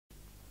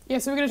Yeah,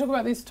 so we're going to talk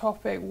about this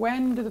topic.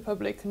 When do the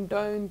public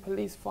condone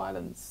police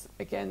violence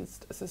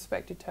against a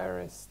suspected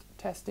terrorist,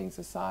 testing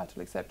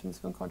societal acceptance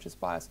of unconscious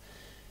bias?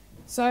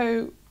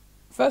 So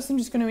first I'm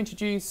just going to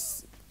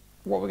introduce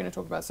what we're going to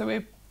talk about. So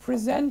we're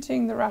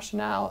presenting the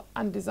rationale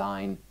and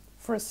design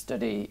for a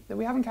study that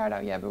we haven't carried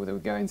out yet, but that we're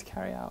going to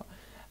carry out.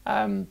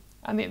 And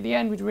at the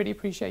end, we'd really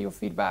appreciate your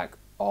feedback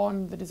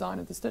on the design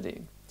of the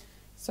study.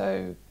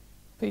 So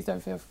please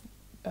don't feel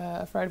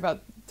afraid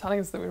about telling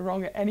us that we're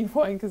wrong at any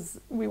point, because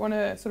we want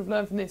to sort of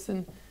learn from this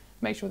and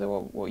make sure that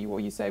what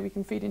you say we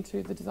can feed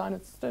into the design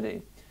of the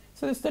study.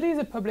 So the study is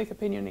a public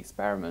opinion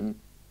experiment,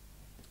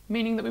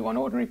 meaning that we want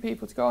ordinary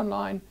people to go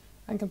online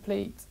and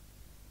complete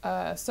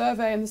a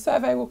survey, and the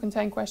survey will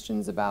contain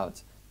questions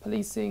about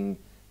policing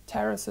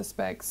terror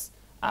suspects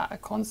at a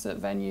concert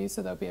venue.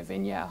 So there'll be a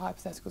vignette, a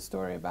hypothetical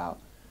story about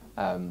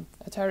a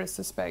terrorist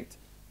suspect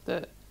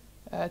that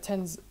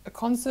attends a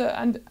concert,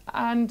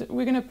 and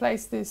we're going to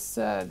place this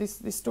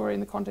this story in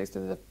the context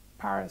of the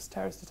Paris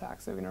terrorist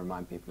attacks. So we're going to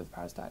remind people of the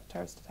Paris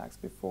terrorist attacks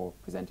before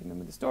presenting them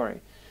with the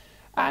story.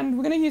 And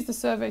we're going to use the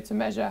survey to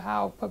measure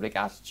how public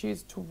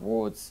attitudes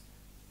towards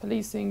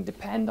policing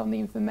depend on the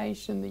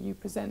information that you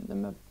present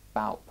them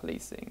about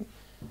policing.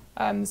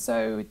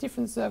 So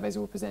different surveys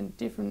will present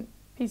different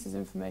pieces of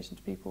information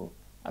to people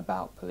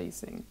about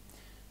policing.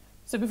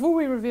 So before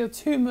we reveal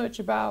too much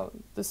about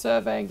the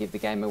survey and give the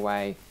game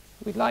away,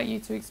 we'd like you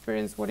to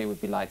experience what it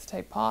would be like to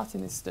take part in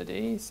this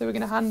study. So we're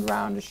going to hand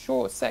around a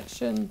short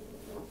section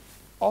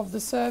of the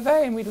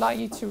survey, and we'd like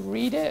you to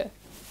read it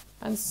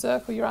and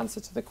circle your answer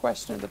to the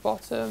question at the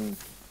bottom,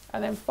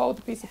 and then fold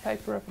the piece of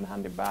paper up and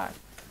hand it back.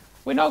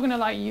 We're not going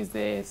to use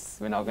this,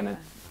 we're not going to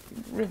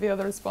reveal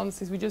the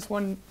responses, we just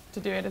want to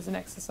do it as an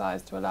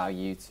exercise to allow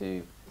you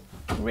to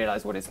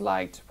realise what it's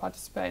like to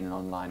participate in an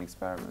online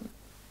experiment.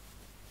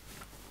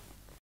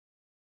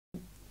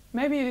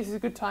 Maybe this is a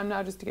good time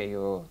now just to get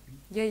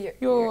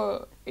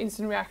your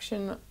instant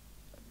reaction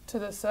to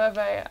the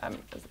survey.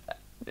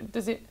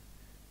 Does it,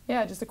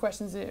 just the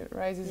questions it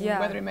raises, and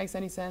whether it makes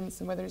any sense,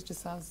 and whether it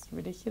just sounds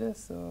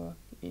ridiculous or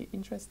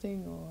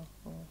interesting or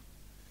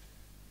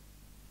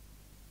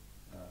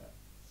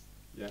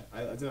I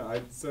don't know. I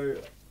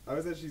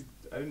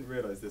didn't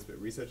realise this,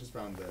 but researchers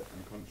found that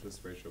unconscious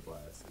racial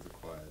bias is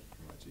acquired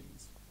from our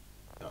genes.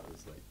 That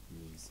was like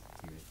news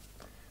to me,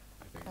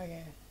 I think.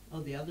 Okay. Oh,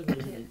 the other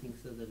version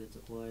thinks that it's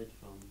acquired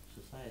from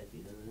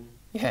society, doesn't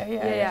it?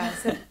 Yeah.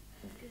 So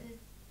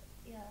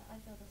I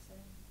felt the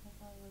same. I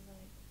thought it was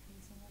like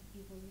some like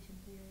evolution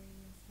theory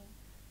and stuff,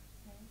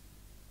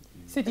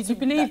 right? So did you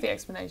believe the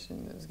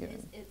explanation that was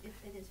given? If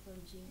it is from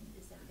gene,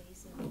 is that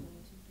based on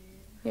evolution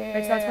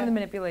theory? So that's one of the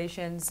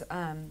manipulations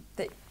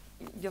that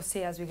you'll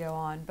see as we go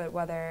on, but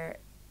whether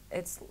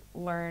it's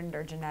learned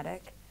or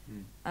genetic.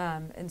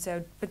 And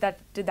so, but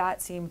did that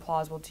seem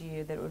plausible to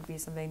you, that it would be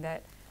something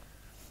that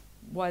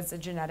was a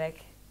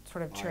genetic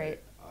sort of trait?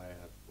 I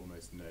have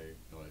almost no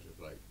knowledge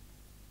of like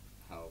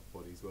how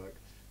bodies work.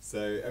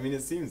 So, I mean,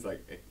 it seems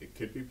like it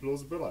could be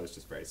plausible. I was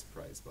just very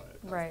surprised by it.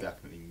 That's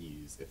definitely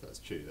news. If that's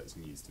true, that's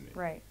news to me.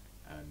 Right.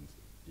 And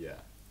yeah.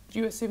 Did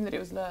you assume that it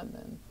was learned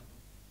then?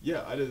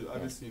 Yeah,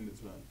 I've assumed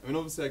it's learned. I mean,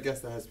 obviously, I guess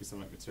there has to be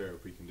some like material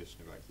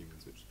precondition about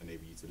humans which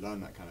enable you to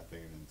learn that kind of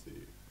thing and then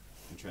to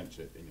entrench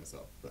it in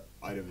yourself. But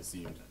I'd have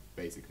assumed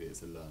basically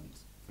it's a learned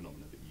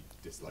phenomenon that you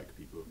dislike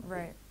people.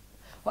 Right.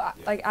 Well,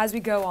 like as we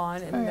go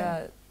on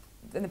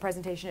in the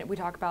presentation, we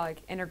talk about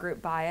like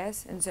intergroup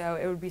bias, and so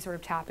it would be sort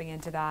of tapping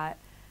into that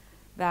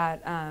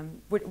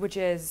which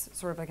is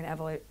sort of like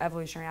an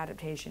evolutionary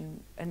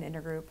adaptation, an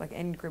intergroup, like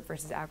in-group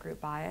versus out-group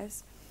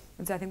bias.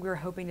 And so I think we were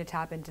hoping to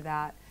tap into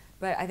that.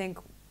 But I think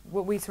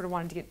what we sort of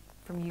wanted to get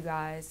from you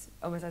guys,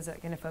 almost as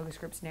like in a focus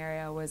group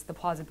scenario, was the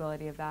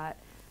plausibility of that.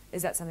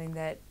 Is that something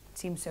that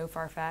seems so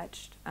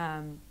far-fetched?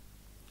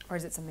 Or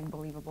is it something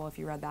believable if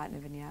you read that in a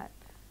vignette?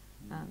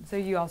 So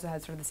you also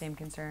had sort of the same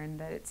concern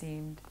that it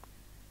seemed.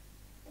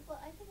 Well,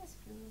 I think it's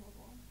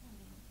believable. I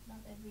mean, not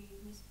every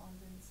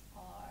respondents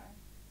are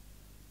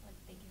like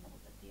thinking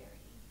about the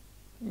theory.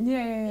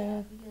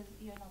 Yeah. Because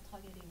you're not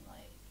targeting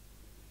like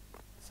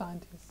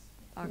scientists.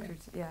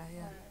 Doctors. Or,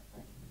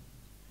 like,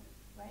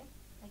 right?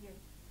 Like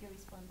your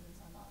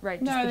respondents are not.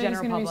 Right. No, just the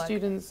general going to public. be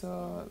students,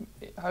 or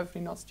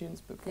hopefully not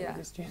students, but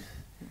probably students.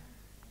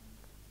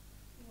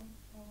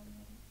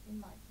 In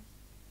my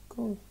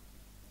Cool.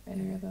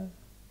 Any other?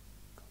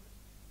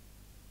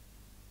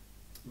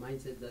 Mine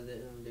said that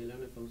they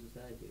learn it from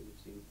society,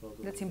 which seemed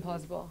plausible. That seemed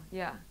plausible.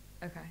 Yeah.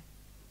 Okay.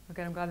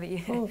 Okay. I'm glad that you.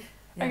 Cool.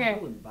 Yeah. Okay. I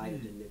wouldn't buy a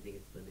genetic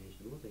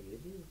explanation. What are you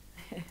doing?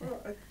 Well,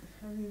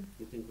 I mean,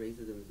 You think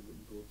racism is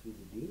go through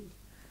the genes?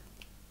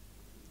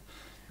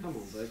 Come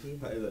on, Bertie.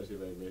 that is actually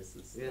very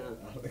racist.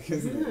 Yeah.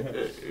 Isn't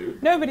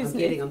it? No, but I'm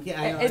kidding. I'm kidding.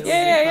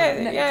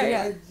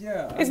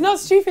 Yeah. It's not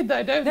stupid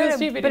though. Don't feel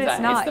stupid. But it's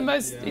not. It's the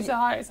most.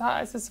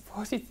 Yeah. It's a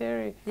supported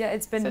theory. Yeah,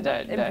 it's been So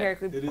don't-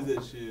 empirically. It is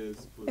actually a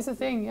supportive. It's a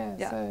thing. Yeah.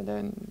 Yeah. So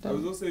don't. I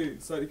was also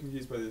slightly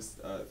confused by this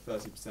 30%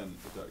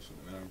 reduction.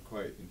 I mean, I'm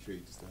quite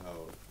intrigued as to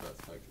how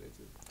that's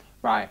calculated.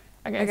 Right.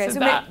 Okay. So so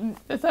that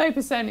the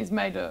 30% is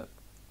made up.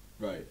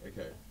 Right.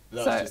 Okay.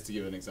 That's So just to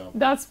give an example.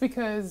 That's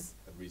because,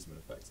 A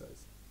reasonable effect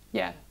size.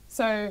 yeah,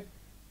 so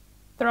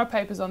there are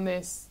papers on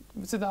this.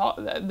 So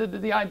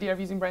the idea of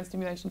using brain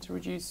stimulation to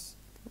reduce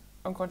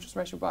unconscious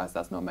racial bias,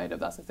 that's not made up,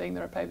 that's the thing.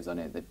 There are papers on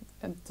it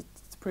and to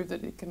prove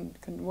that it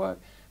can work.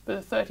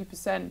 But the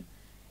 30%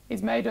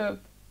 is made up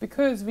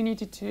because we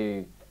needed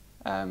to,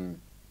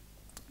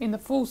 in the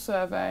full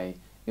survey,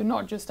 you're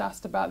not just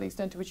asked about the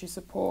extent to which you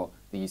support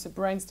the use of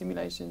brain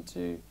stimulation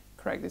to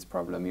correct this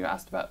problem. You're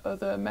asked about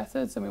other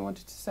methods, and we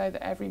wanted to say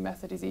that every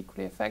method is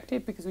equally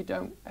effective because we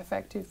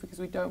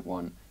don't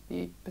want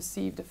the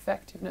perceived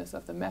effectiveness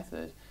of the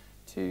method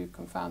to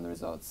confound the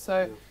results.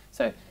 So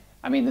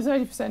I mean, the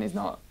 30% is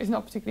not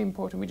particularly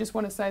important. We just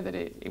want to say that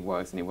it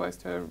works, and it works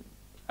to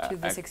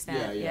this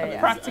extent. Yeah.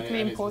 practically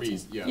And important.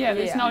 it's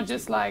It's not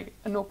just reasonable. like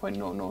a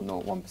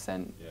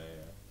 0.0001%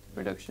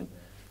 reduction.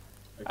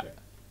 Okay.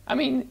 I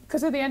mean,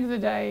 because at the end of the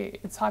day,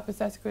 it's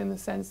hypothetical in the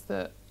sense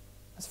that,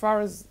 as far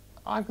as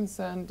I'm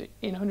concerned,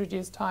 in 100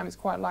 years' time, it's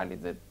quite likely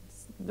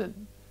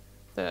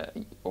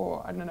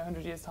or I don't know,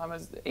 100 years' time,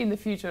 as in the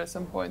future at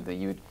some point, that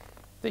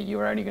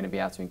you're only going to be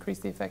able to increase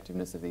the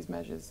effectiveness of these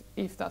measures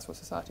if that's what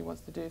society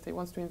wants to do. If it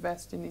wants to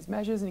invest in these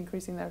measures and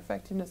increasing their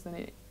effectiveness, then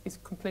it is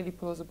completely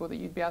plausible that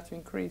you'd be able to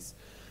increase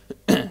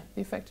the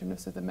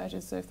effectiveness of the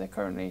measures. So if they're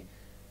currently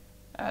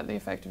at the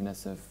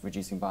effectiveness of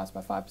reducing bias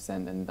by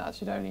 5%, then that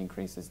should only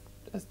increase as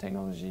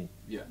technology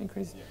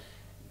increases. Yeah.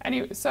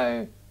 Anyway,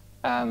 so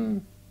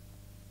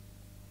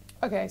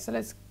okay, so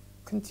let's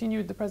continue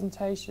with the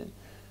presentation.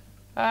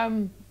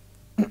 So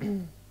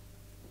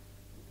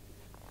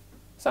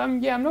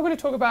I'm not going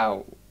to talk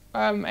about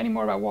any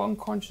more about what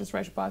unconscious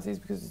racial bias is,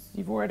 because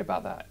you've already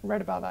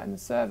read about that in the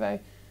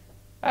survey.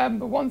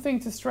 But one thing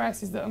to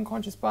stress is that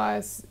unconscious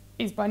bias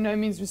is by no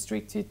means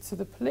restricted to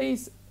the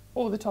police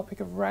or the topic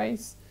of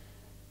race.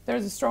 There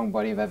is a strong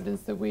body of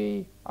evidence that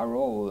we are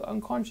all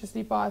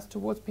unconsciously biased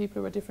towards people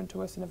who are different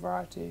to us in a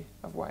variety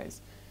of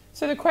ways.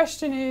 So the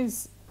question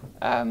is,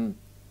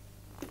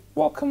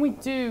 what can we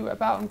do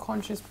about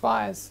unconscious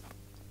bias?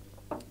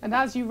 And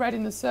as you read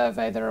in the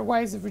survey, there are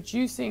ways of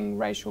reducing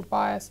racial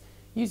bias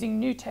using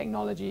new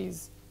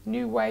technologies,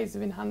 new ways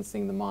of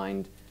enhancing the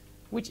mind,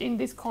 which in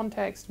this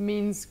context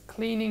means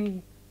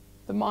cleaning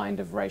the mind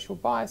of racial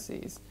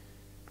biases.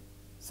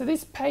 So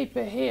this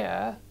paper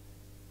here,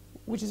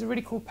 which is a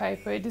really cool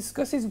paper, it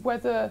discusses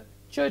whether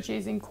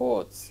judges in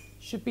courts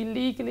should be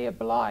legally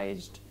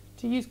obliged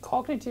to use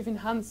cognitive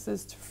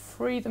enhancers to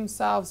free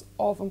themselves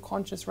of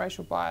unconscious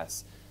racial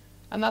bias.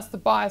 And that's the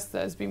bias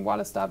that has been well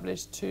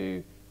established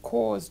to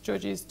cause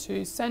judges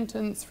to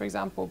sentence, for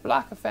example,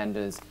 black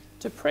offenders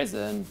to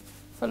prison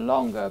for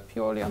longer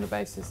purely on the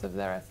basis of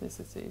their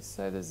ethnicity.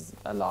 So there's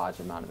a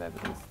large amount of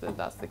evidence that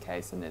that's the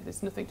case, and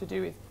it's nothing to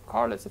do with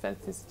correlates of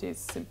ethnicity,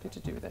 it's simply to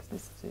do with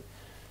ethnicity.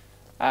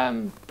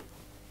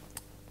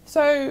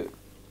 So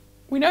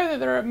we know that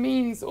there are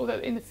means, or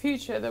that in the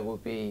future there will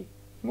be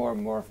more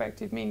and more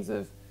effective means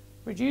of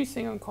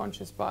reducing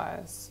unconscious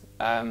bias.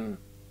 And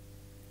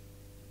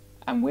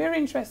we're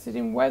interested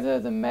in whether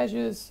the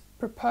measures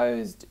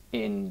proposed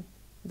in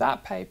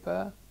that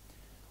paper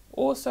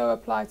also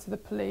apply to the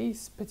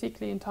police,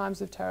 particularly in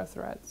times of terror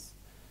threats.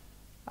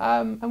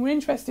 And we're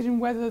interested in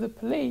whether the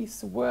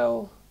police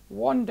will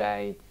one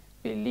day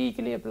be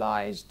legally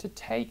obliged to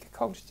take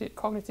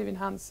cognitive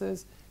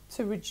enhancers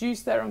to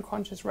reduce their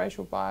unconscious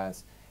racial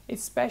bias,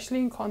 especially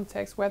in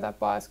contexts where that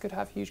bias could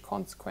have huge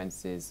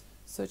consequences,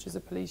 such as a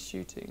police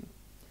shooting.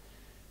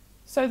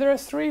 So there are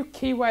three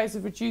key ways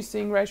of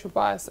reducing racial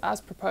bias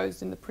as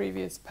proposed in the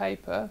previous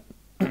paper.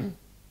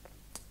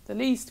 The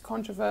least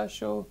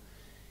controversial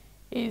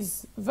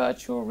is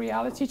virtual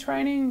reality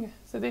training.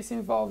 So this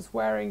involves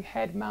wearing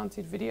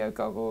head-mounted video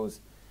goggles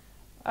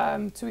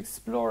to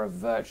explore a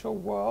virtual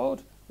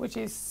world, which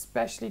is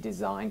specially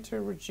designed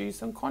to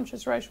reduce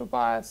unconscious racial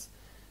bias.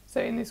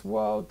 So in this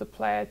world, the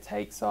player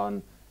takes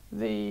on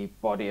the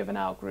body of an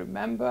outgroup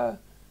member,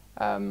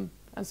 and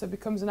so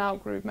becomes an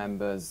outgroup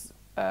member's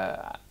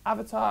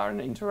avatar and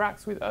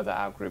interacts with other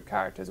outgroup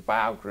characters. By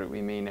outgroup,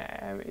 we mean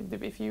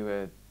if you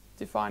were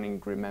defining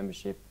group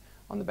membership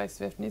on the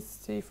basis of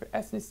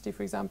ethnicity,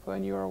 for example,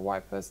 and you're a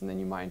white person, then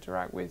you might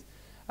interact with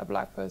a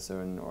black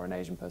person or an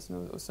Asian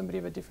person or somebody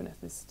of a different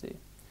ethnicity.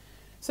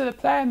 So the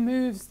player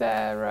moves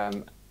their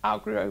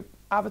outgroup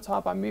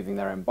avatar by moving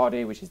their own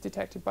body, which is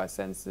detected by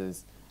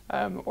sensors,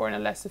 or in a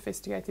less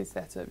sophisticated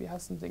setup, you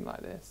have something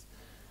like this.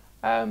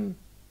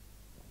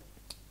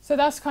 So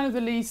that's kind of the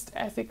least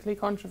ethically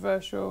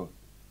controversial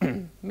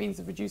means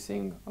of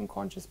reducing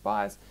unconscious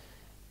bias.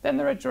 Then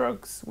there are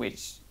drugs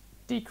which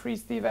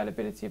decrease the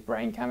availability of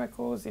brain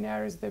chemicals in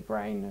areas of the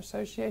brain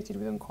associated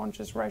with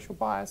unconscious racial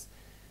bias.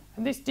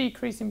 And this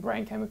decrease in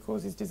brain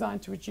chemicals is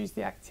designed to reduce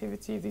the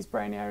activity of these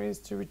brain areas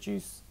to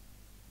reduce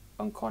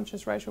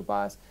unconscious racial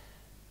bias.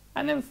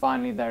 And then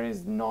finally, there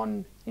is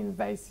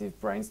non-invasive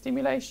brain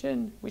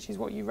stimulation, which is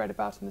what you read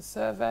about in the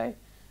survey.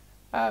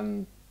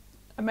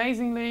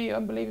 Amazingly,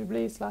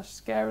 unbelievably,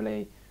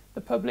 /scarily,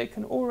 the public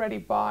can already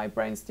buy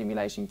brain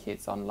stimulation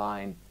kits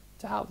online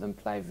to help them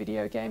play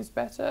video games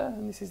better.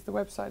 And this is the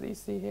website that you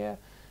see here.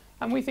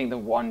 And we think that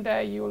one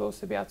day you will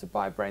also be able to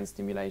buy brain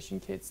stimulation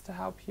kits to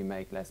help you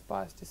make less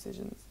biased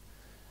decisions.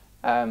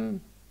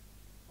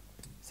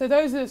 So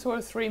those are the sort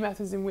of three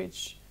methods in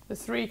which, the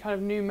three kind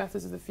of new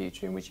methods of the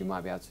future in which you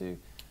might be able to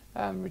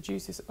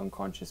reduce this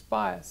unconscious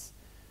bias.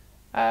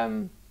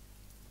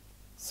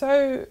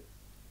 So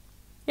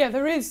yeah,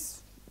 there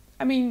is,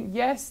 I mean,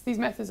 yes, these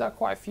methods are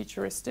quite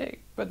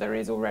futuristic, but there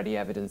is already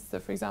evidence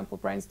that, for example,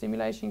 brain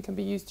stimulation can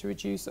be used to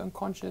reduce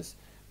unconscious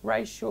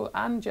racial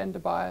and gender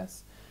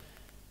bias.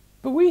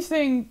 But we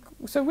think,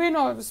 so we're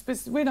not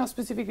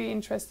specifically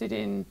interested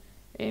in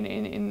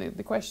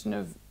the question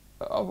of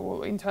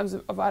in terms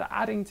of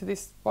adding to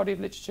this body of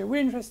literature.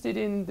 We're interested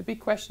in the big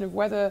question of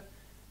whether,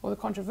 or the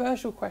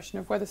controversial question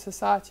of whether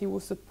society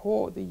will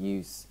support the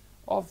use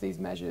of these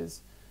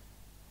measures.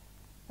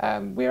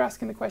 We're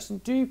asking the question,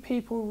 do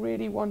people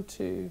really want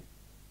to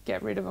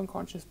get rid of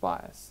unconscious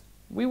bias?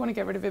 We want to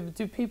get rid of it, but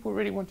do people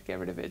really want to get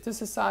rid of it? Does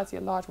society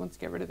at large want to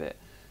get rid of it?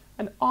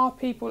 And are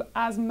people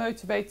as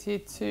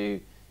motivated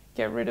to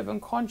get rid of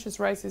unconscious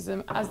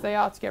racism as they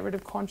are to get rid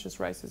of conscious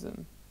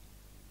racism?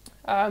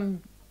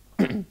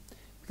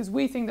 Because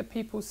we think that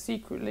people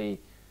secretly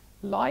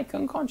like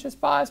unconscious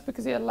bias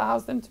because it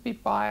allows them to be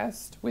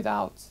biased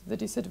without the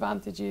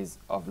disadvantages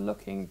of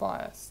looking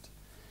biased.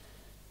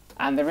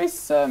 And there is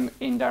some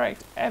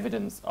indirect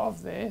evidence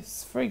of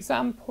this. For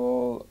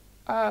example,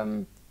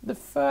 the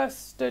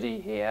first study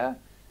here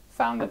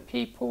found that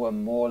people were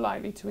more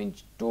likely to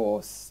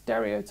endorse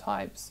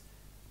stereotypes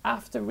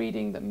after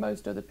reading that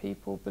most other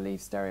people believe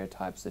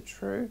stereotypes are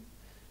true.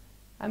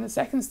 And the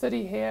second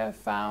study here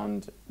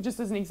found,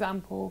 just as an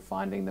example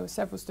finding, there were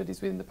several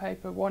studies within the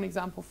paper, one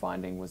example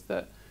finding was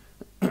that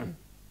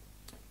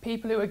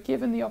people who were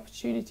given the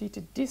opportunity to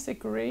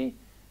disagree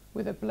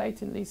with a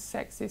blatantly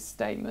sexist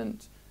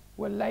statement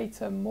were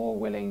later more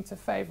willing to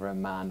favour a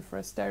man for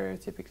a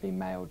stereotypically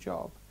male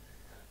job,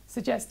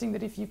 suggesting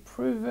that if you've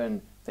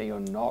proven that you're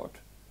not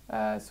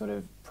sort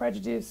of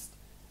prejudiced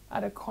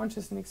at a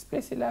conscious and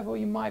explicit level,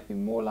 you might be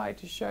more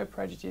likely to show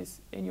prejudice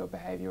in your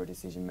behaviour or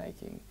decision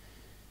making.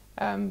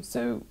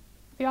 So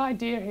the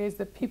idea here is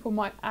that people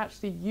might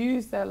actually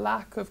use their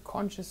lack of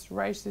conscious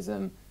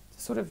racism to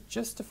sort of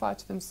justify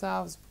to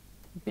themselves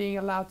being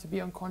allowed to be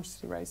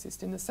unconsciously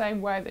racist, in the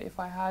same way that if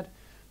I had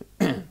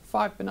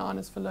 5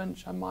 bananas for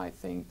lunch, I might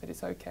think that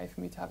it's okay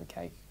for me to have a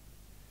cake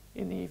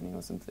in the evening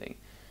or something.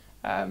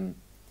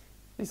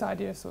 This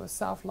idea of sort of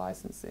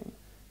self-licensing.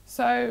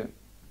 So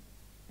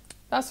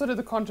that's sort of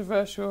the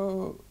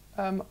controversial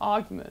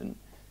argument.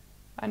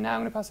 And now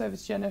I'm going to pass over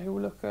to Jenna, who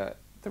will look at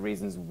the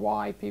reasons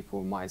why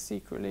people might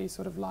secretly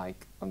sort of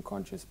like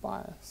unconscious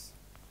bias.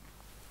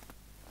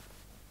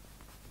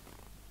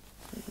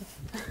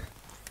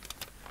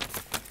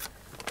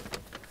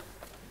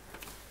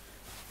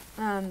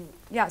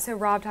 Yeah, so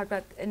Rob talked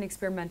about in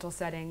experimental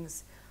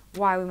settings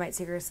why we might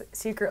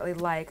secretly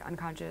like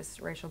unconscious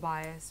racial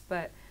bias,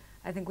 but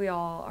I think we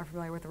all are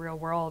familiar with the real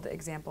world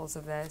examples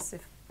of this.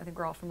 I think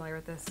we're all familiar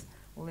with this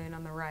loon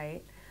on the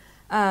right.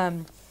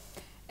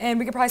 And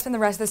we could probably spend the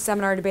rest of this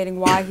seminar debating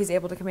why he's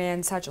able to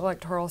command such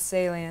electoral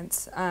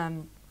salience. But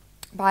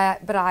I,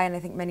 and I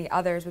think many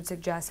others, would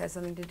suggest it has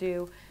something to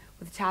do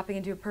with tapping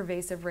into a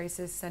pervasive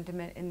racist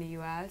sentiment in the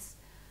U.S.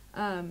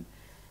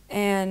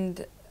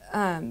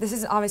 This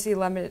is obviously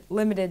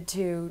limited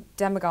to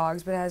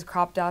demagogues, but it has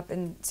cropped up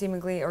in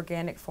seemingly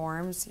organic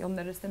forms. You'll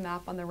notice the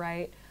map on the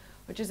right,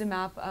 which is a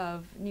map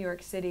of New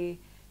York City,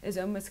 is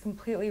almost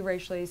completely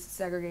racially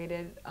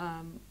segregated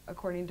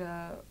according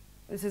to,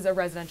 this is a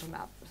residential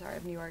map, sorry,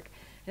 of New York,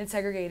 and it's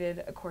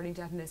segregated according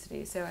to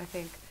ethnicity. So I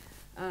think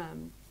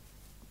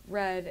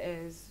red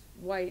is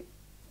white,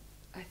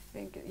 I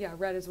think, yeah,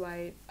 red is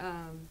white,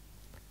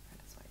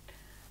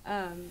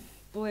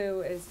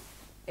 blue is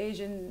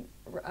Asian,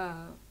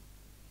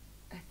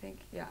 I think,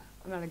 yeah,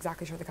 I'm not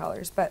exactly sure the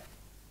colors, but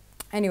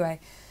anyway,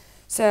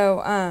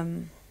 so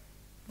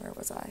where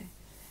was I?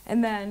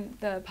 And then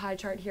the pie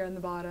chart here on the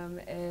bottom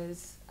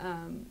is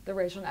the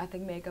racial and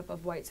ethnic makeup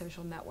of white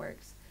social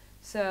networks.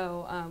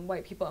 So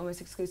white people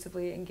almost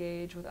exclusively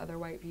engage with other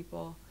white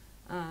people,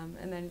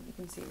 and then you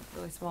can see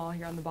really small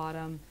here on the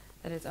bottom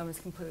that it's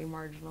almost completely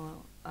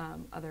marginal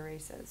other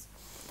races.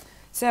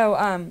 So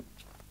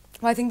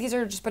well, I think these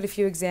are just but a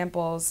few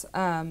examples.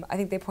 I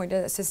think they point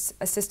to a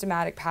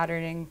systematic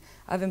patterning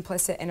of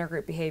implicit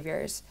intergroup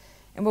behaviors.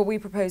 And what we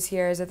propose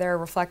here is that they're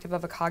reflective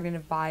of a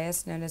cognitive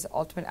bias known as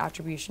ultimate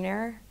attribution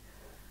error.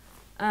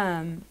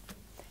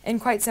 And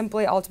quite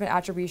simply, ultimate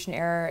attribution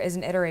error is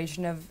an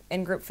iteration of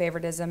in-group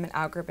favoritism and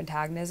out-group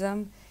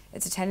antagonism.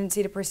 It's a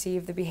tendency to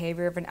perceive the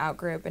behavior of an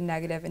out-group in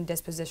negative and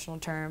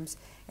dispositional terms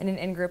and an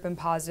in-group in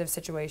positive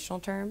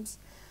situational terms.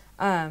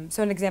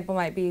 So an example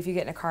might be if you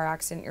get in a car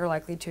accident, you're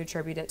likely to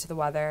attribute it to the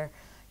weather,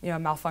 a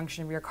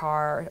malfunction of your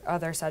car, or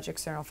other such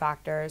external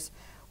factors.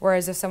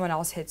 Whereas if someone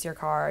else hits your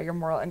car, you're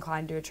more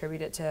inclined to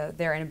attribute it to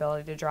their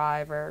inability to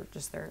drive or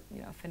just their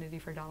affinity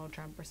for Donald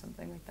Trump or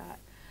something like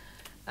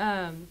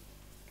that.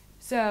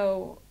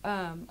 So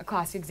a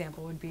classic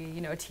example would be,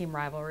 a team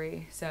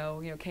rivalry.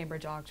 So,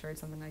 Cambridge, Oxford,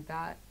 something like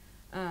that.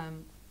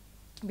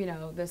 you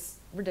know, this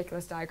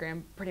ridiculous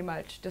diagram pretty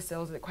much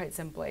distills it quite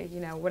simply. You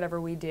know,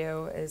 whatever we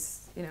do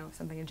is, you know,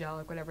 something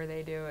angelic. Whatever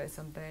they do is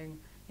something,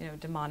 you know,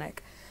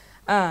 demonic.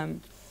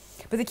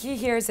 But the key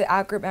here is that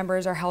out-group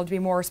members are held to be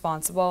more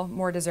responsible,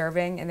 more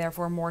deserving, and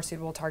therefore more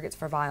suitable targets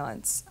for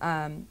violence.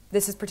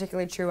 This is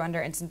particularly true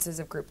under instances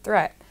of group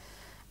threat.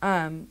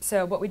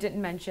 So what we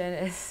didn't mention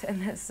is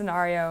in this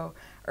scenario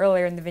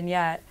earlier in the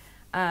vignette,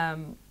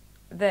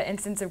 the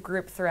instance of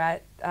group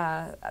threat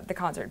at the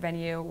concert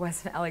venue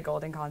was an Ellie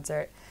Goulding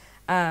concert.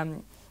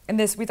 And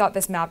we thought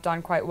this mapped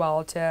on quite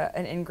well to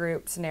an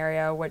in-group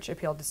scenario which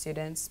appealed to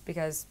students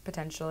because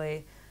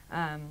potentially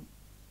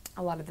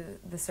a lot of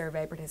the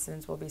survey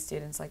participants will be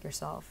students like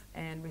yourself.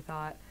 And we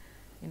thought,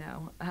 you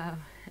know,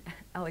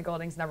 Ellie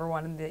Goulding's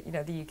 #1 in the, you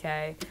know, the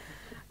UK,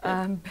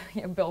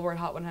 you know, Billboard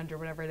Hot 100,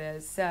 whatever it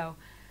is. So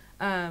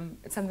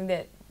it's something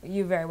that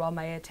you very well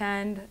may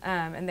attend,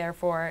 and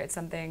therefore it's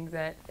something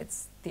that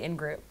it's the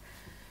in-group.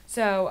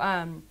 So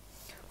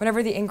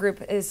whenever the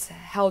in-group is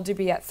held to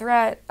be at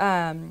threat,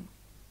 there's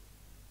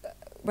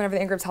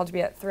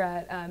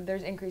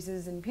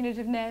increases in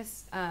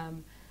punitiveness,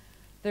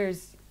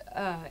 there's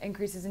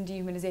increases in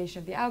dehumanization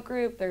of the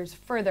out-group, there's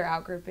further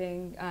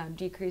out-grouping,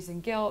 decrease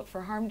in guilt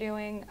for harm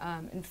doing.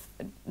 In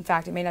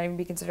fact, it may not even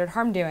be considered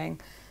harm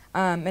doing.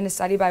 In a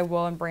study by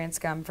Wool and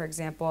Branscombe, for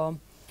example,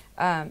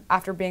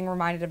 after being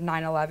reminded of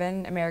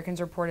 9/11, Americans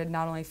reported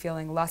not only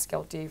feeling less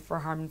guilty for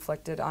harm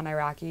inflicted on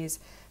Iraqis,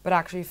 but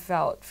actually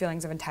felt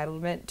feelings of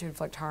entitlement to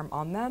inflict harm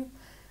on them,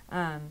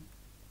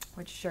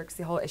 which shirks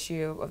the whole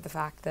issue of the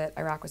fact that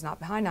Iraq was not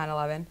behind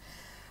 9/11.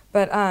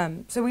 But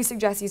so we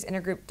suggest these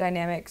intergroup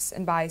dynamics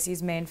and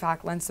biases may in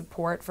fact lend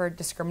support for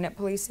discriminate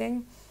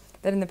policing,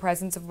 that in the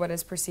presence of what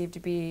is perceived to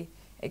be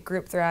a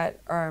group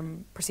threat, or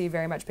perceived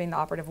very much being the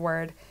operative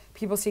word,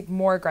 people seek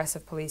more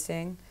aggressive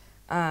policing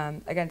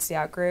against the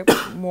outgroup,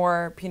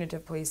 more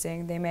punitive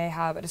policing. They may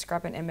have a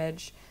discrepant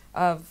image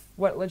of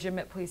what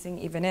legitimate policing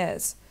even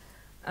is.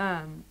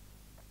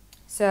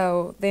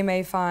 So they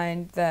may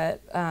find that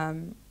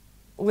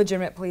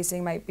legitimate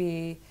policing might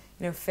be,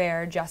 you know,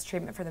 fair, just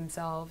treatment for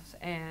themselves,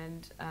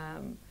 and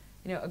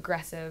you know,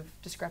 aggressive,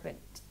 discrepant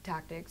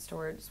tactics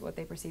towards what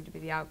they perceive to be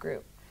the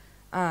outgroup.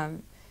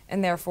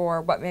 And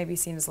therefore, what may be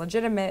seen as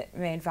legitimate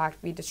may in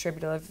fact be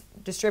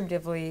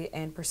distributively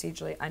and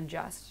procedurally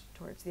unjust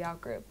towards the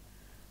outgroup,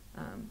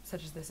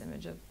 such as this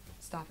image of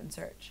stop and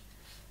search.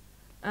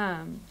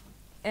 And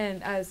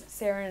as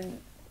Sarah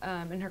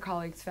and her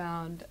colleagues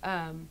found,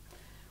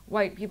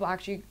 white people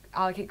actually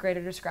allocate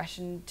greater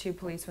discretion to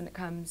police when it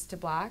comes to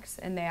blacks,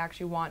 and they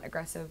actually want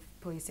aggressive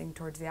policing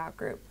towards the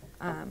outgroup.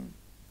 So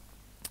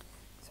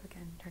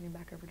again, turning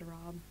back over to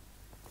Rob.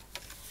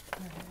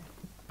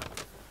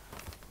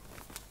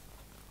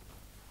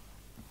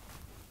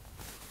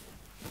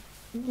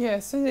 Yeah,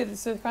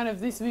 so kind of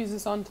this moves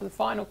us on to the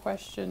final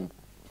question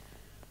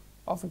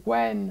of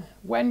when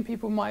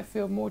people might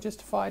feel more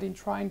justified in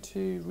trying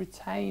to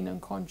retain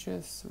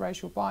unconscious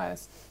racial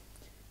bias.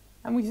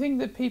 And we think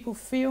that people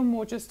feel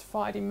more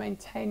justified in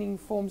maintaining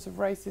forms of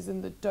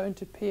racism that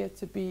don't appear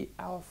to be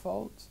our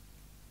fault.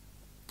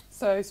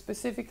 So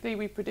specifically,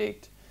 we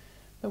predict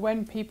that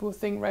when people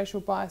think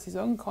racial bias is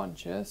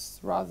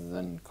unconscious rather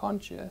than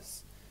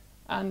conscious,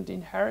 and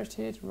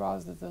inherited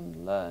rather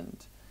than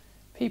learned,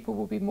 people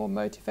will be more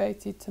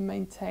motivated to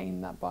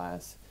maintain that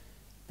bias,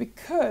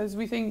 because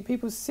we think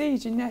people see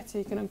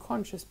genetic and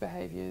unconscious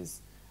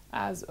behaviours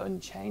as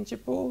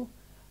unchangeable,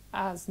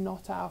 as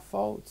not our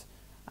fault,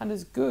 and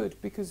as good,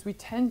 because we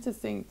tend to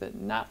think that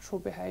natural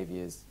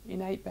behaviours,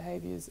 innate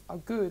behaviours, are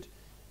good.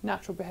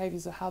 Natural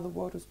behaviours are how the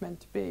world was meant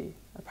to be,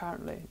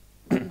 apparently.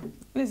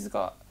 This has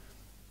got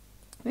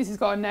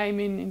a name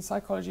in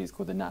psychology. It's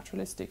called the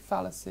naturalistic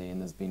fallacy,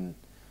 and there's been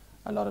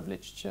a lot of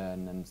literature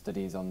and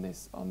studies on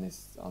this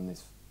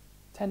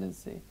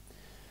tendency.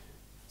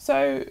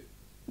 So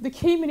the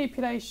key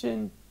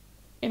manipulation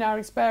in our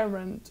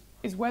experiment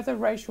is whether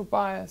racial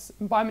bias,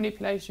 and by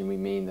manipulation we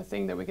mean the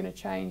thing that we're going to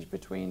change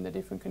between the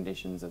different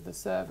conditions of the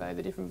survey,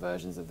 the different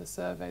versions of the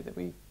survey that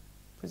we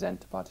present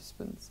to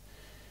participants.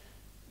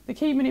 The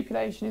key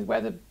manipulation is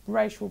whether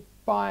racial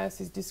bias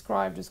is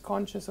described as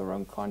conscious or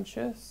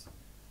unconscious,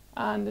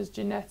 and as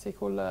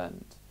genetic or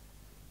learned.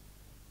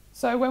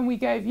 So when we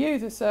gave you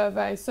the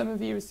survey, some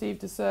of you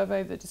received a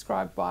survey that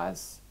described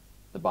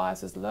the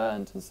bias as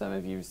learned, and some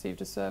of you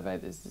received a survey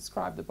that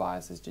described the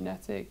bias as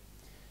genetic.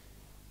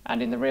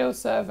 And in the real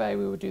survey,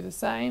 we will do the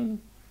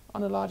same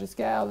on a larger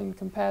scale and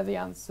compare the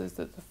answers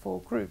that the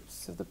 4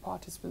 groups of the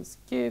participants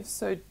give.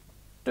 So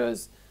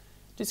does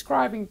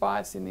describing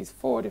bias in these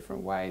 4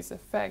 different ways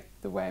affect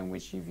the way in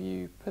which you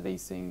view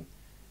policing,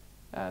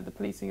 the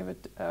policing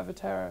of a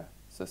terror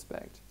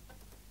suspect?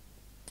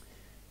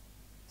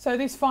 So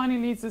this finally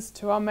leads us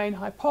to our main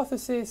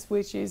hypothesis,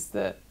 which is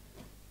that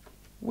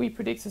we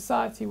predict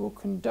society will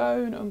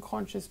condone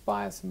unconscious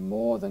bias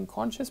more than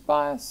conscious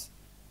bias,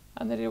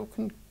 and that it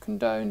will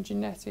condone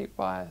genetic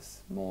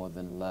bias more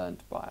than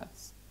learned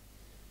bias.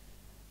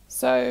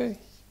 So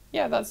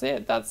yeah, that's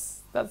it.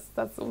 That's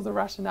all the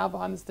rationale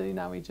behind the study.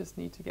 Now we just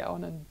need to get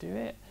on and do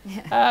it,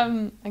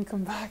 and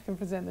come back and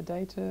present the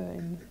data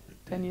in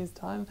 10 years'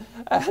 time.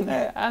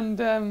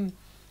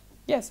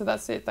 Yeah, so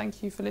that's it.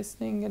 Thank you for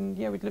listening, and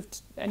yeah, we'd love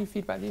any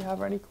feedback that you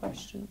have or any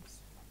questions.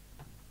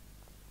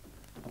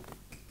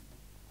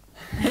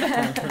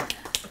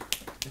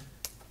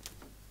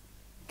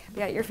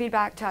 Yeah, your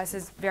feedback to us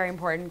is very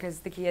important because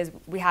the key is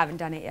we haven't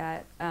done it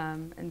yet,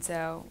 and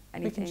so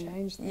anything. We can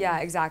change things. Yeah,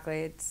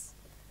 exactly. It's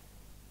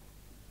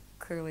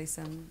clearly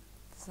some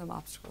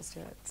obstacles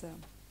to it. So.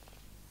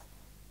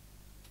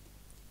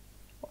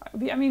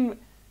 I mean,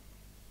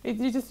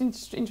 it's just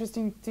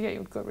interesting to get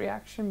your gut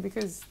reaction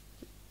because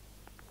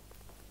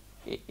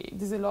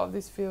does a lot of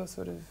this feel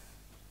sort of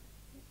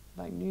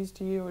like news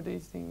to you, or do you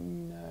think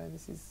no,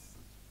 this is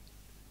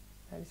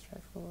fairly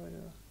straightforward?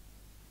 Or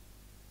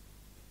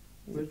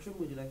Bertram,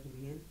 would you like to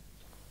begin?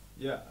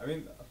 Yeah, I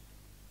mean,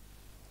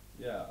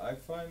 yeah, I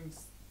find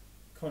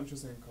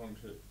conscious and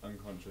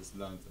unconscious,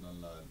 learned and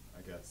unlearned,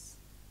 I guess,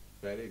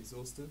 fairly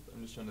exhaustive.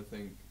 I'm just trying to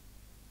think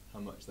how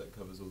much that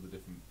covers all the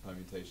different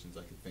permutations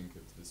I could think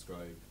of to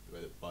describe the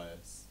way that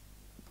bias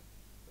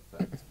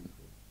affects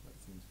people. That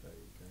seems fairly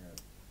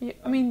coherent. Yeah,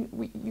 I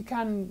mean, you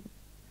can.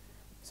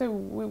 So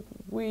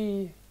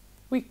we've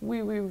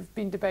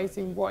been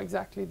debating what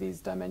exactly these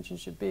dimensions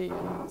should be,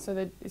 and so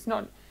that it's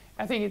not.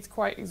 I think it's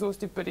quite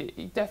exhaustive, but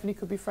it definitely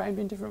could be framed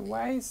in different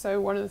ways.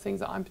 So one of the things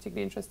that I'm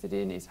particularly interested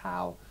in is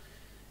how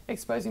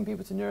exposing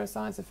people to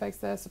neuroscience affects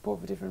their support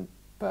for different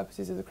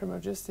purposes of the criminal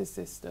justice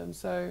system.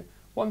 So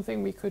one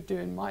thing we could do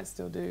and might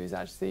still do is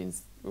actually,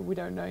 we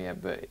don't know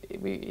yet, but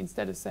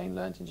instead of saying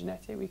learnt and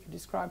genetic, we could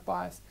describe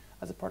bias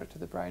as a product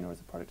of the brain or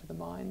as a product of the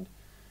mind.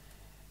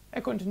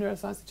 According to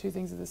neuroscience, the two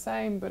things are the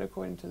same, but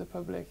according to the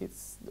public,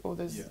 there's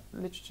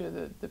literature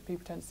that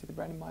people tend to see the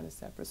brain and mind as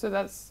separate. So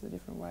that's a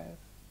different way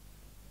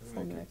of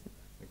formulating.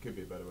 It could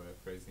be a better way of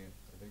phrasing it,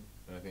 I think.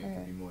 And I think it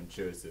could be more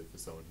intuitive for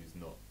someone who's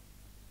not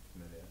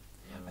familiar.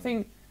 I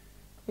think,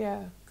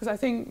 yeah, because I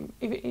think,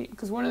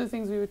 because one of the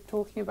things we were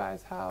talking about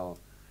is how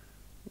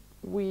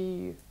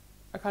we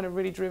are kind of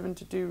really driven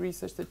to do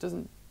research that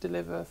doesn't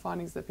deliver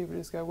findings that people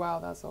just go, wow,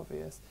 that's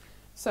obvious.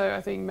 So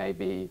I think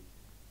maybe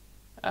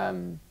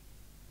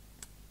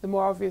the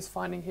more obvious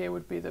finding here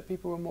would be that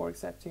people were more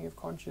accepting of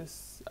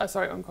unconscious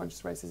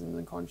racism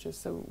than conscious.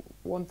 So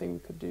one thing we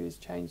could do is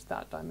change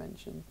that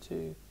dimension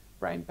to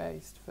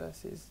brain-based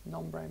versus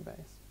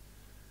non-brain-based.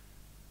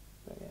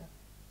 But yeah.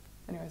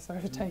 Anyway, sorry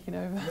for taking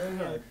over.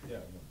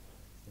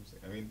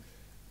 I mean,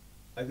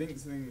 I think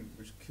something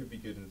which could be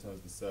good in terms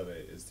of the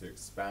survey is to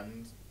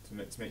expand, to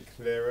make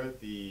clearer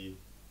the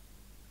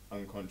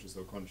unconscious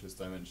or conscious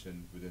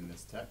dimension within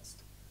this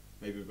text.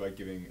 Maybe by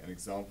giving an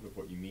example of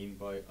what you mean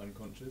by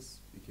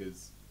unconscious,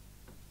 because,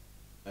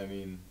 I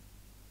mean,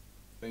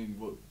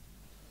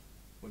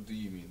 what do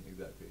you mean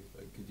exactly?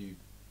 Like, could you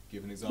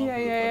give an example of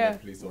when a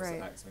police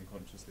officer acts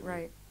unconsciously?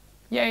 Right.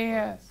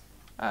 Yeah.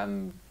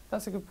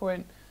 That's a good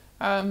point.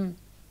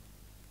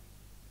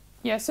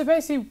 Yeah, so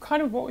basically,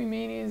 kind of what we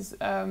mean is,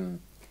 I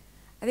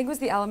think it was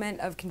the element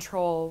of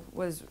control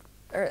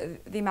or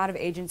the amount of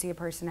agency a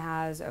person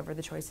has over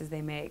the choices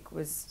they make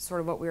was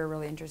sort of what we were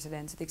really interested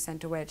in. So the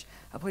extent to which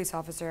a police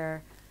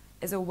officer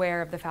is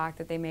aware of the fact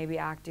that they may be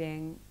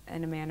acting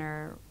in a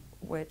manner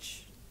in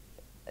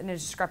a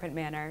discrepant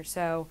manner.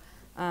 So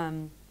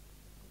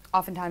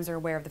oftentimes they're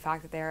aware of the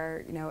fact that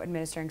they're,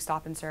 administering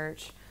stop and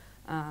search,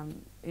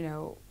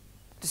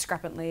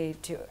 discrepantly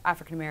to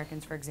African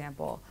Americans, for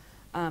example.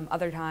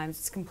 Other times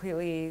it's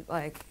completely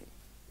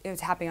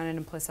it's happening on an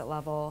implicit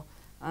level.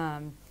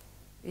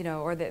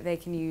 Or that they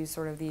can use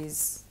sort of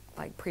these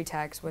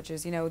pretexts, which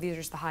is, these are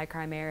just the high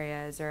crime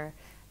areas or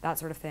that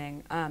sort of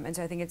thing. And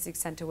so I think it's the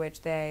extent to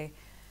which they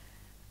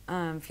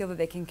feel that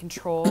they can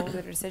control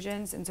their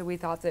decisions. And so we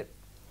thought that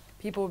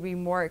people would be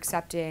more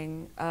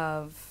accepting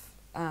of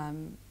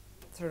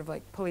sort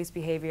of police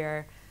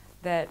behavior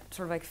that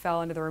sort of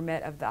fell into the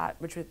remit of that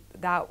which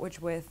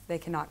they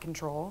cannot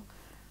control.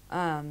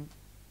 And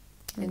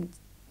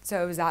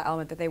so it was that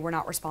element that they were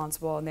not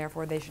responsible and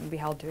therefore they shouldn't be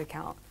held to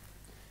account.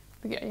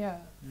 Yeah.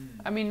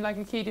 I mean,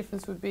 a key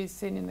difference would be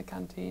sitting in the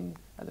canteen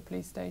at the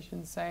police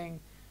station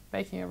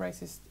making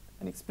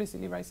an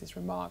explicitly racist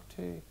remark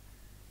to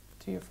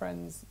your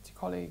friends, to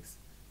colleagues.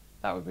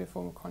 That would be a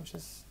form of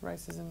conscious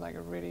racism,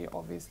 a really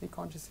obviously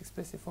conscious,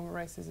 explicit form of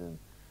racism.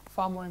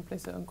 Far more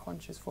implicit,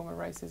 unconscious form of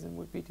racism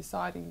would be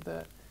deciding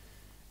that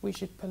we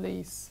should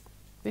police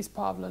this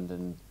part of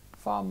London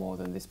far more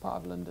than this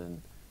part of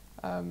London,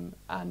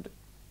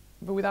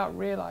 but without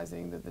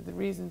realising that the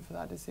reason for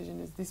that decision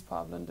is this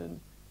part of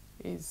London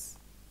is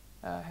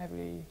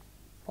heavily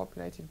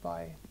populated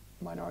by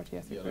minority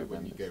ethnic group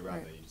when members. you go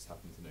around there, you just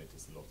happen to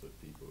notice a lot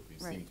of people who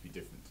seem to be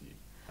different to you,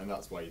 and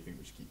that's why you think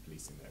we should keep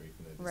policing there,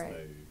 even though there's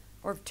no.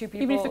 Or two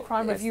people. Even if the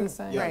crime rate's the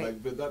same. Yeah,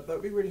 but that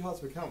would be really hard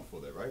to account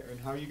for, though, right? I mean,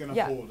 how are you going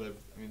to hold?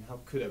 How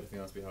could everything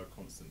else be held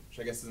constant? Which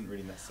I guess isn't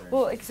really necessary.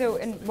 Well, so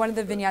in one of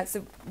the vignettes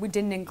that we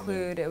didn't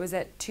include, it was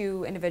that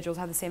two individuals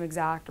had the same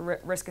exact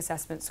risk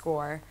assessment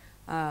score,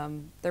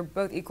 They're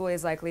both equally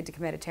as likely to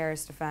commit a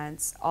terrorist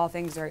offense. All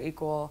things are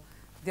equal.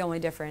 The only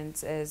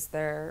difference is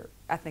their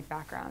ethnic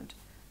background.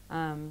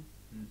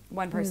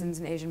 One person's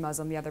an Asian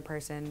Muslim, the other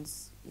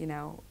person's,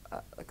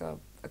 like a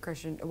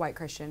Christian, a white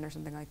Christian or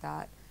something like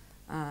that.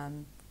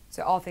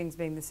 So all things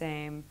being the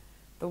same,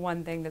 the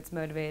one thing that's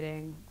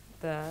motivating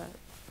the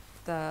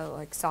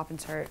like stop and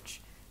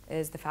search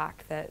is the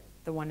fact that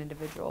the one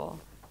individual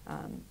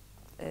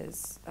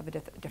is of a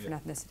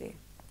different ethnicity.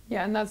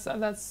 Yeah, and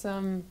that's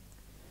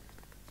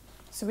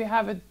so we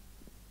have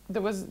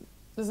there's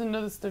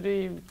another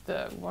study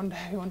that one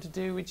day we want to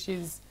do, which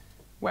is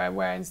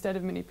where instead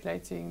of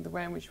manipulating the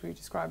way in which we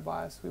describe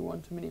bias, we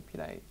want to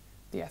manipulate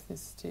the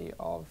ethnicity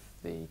of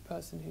the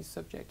person who's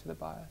subject to the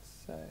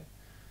bias. So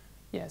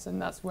yes,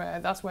 and that's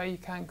where you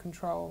can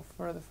control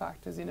for other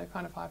factors in a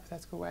kind of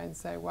hypothetical way and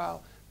say,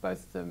 well,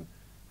 both of them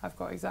have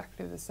got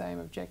exactly the same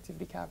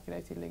objectively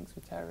calculated links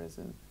with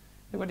terrorism.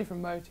 They've got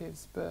different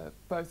motives, but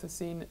both are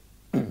seen,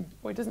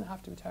 well, it doesn't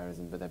have to be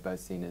terrorism, but they're both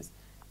seen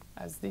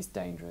as this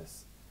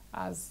dangerous,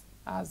 as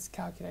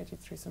calculated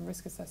through some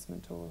risk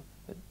assessment tool.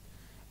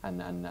 And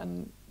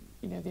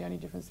the only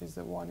difference is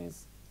that one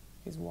is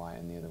white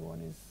and the other one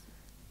is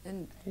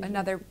And Asian.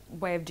 another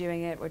way of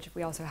doing it, which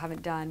we also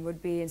haven't done,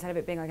 would be instead of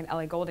it being like an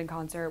LA Golden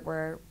concert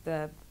where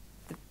the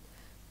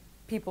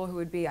people who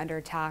would be under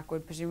attack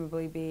would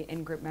presumably be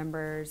in-group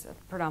members, a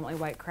predominantly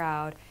white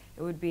crowd.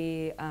 It would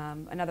be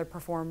another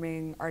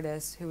performing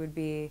artist who would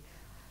be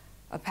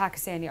a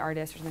Pakistani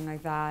artist or something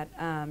like that.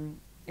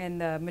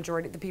 And the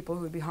majority, the people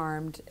who would be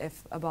harmed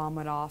if a bomb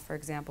went off, for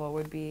example,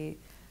 would be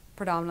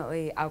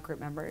predominantly out-group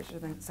members or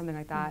something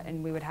like that.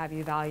 And we would have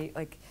you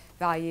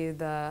value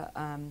the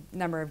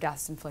number of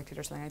deaths inflicted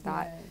or something like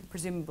that. Right.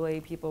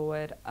 Presumably people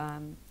would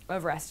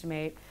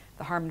overestimate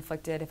the harm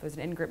inflicted if it was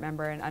an in-group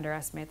member and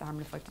underestimate the harm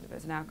inflicted if it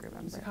was an out-group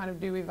member. So kind of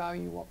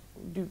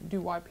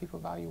do white people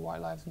value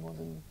white lives more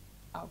than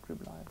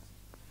out-group lives?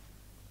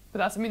 But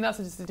that's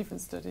just a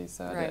different study,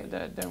 so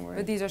Right. don't worry.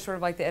 But these are sort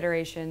of like the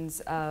iterations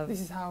of This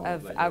is how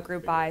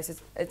out-group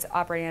bias. It's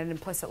operating at an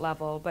implicit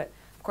level, but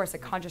of course,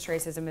 like conscious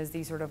racism is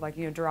these sort of like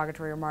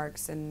derogatory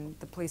remarks in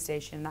the police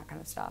station, that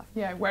kind of stuff.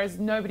 Yeah, whereas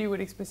nobody would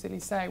explicitly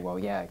say, well,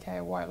 yeah, okay,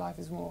 a white life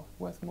is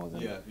worth more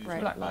than Right.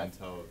 black life.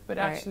 But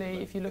Right.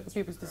 actually, if you look at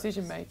people's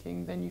decision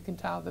making, then you can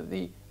tell that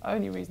the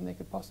only reason they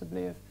could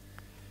possibly have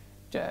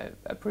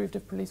approved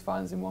of police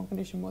violence in one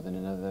condition more than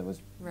another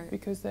was Right.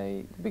 because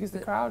the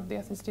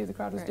ethnicity of the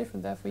crowd was Right.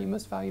 different. Therefore, you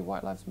must value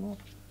white lives more.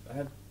 I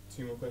had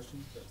two more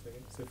questions. If that's okay.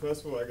 So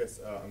first of all, I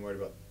guess I'm worried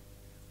about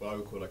what I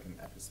would call like an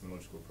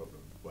epistemological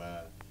problem,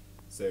 where,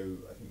 so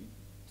I think you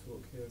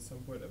talk here at some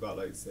point about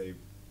like, say,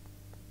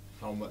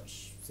 how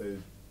much, so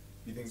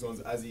you think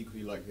someone's as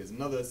equally likely as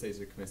another, say,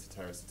 to commit a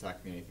terrorist attack,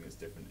 and the only thing that's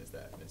different is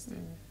their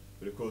ethnicity.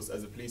 But of course,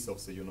 as a police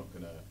officer, you're not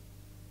going to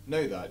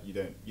know that. You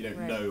don't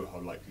Right. know how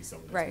likely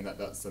someone is. Right. And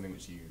that's something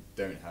which you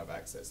don't have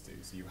access to.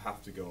 So you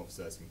have to go off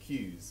certain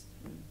cues.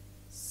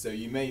 So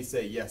you may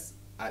say, yes,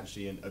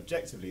 actually and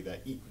objectively, they're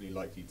equally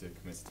likely to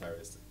commit a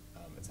terrorist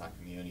attack,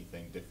 and the only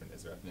thing different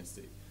is their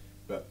ethnicity.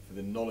 But for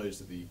the knowledge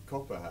that the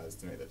copper has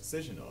to make that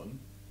decision on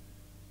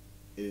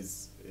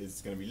is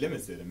going to be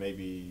limited, and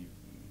maybe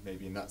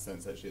in that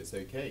sense actually it's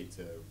okay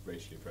to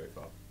racially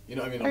profile. You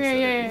know what I mean? Okay,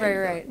 yeah. Right,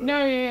 right.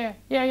 No, yeah.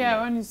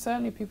 Yeah. And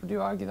certainly people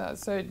do argue that.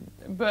 So,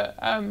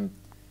 but I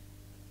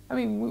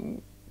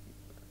mean,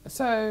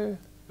 But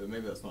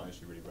maybe that's not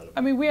actually really relevant.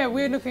 I mean,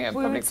 we're looking at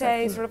We public would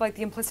say sector. sort of like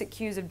the implicit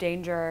cues of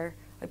danger.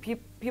 Like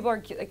people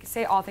are like,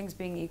 say all things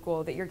being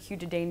equal, that you're cued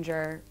to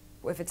danger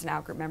if it's an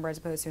out-group member as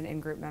opposed to an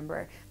in-group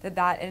member.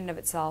 That in and of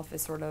itself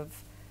is sort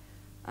of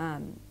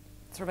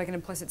like an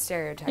implicit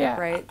stereotype,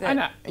 right?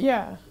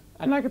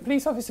 And like a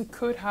police officer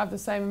could have the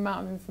same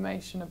amount of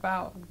information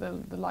about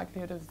the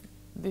likelihood of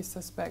this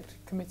suspect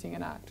committing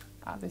an act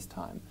at this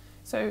time.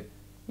 So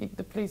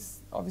the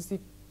police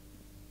obviously,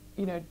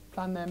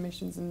 plan their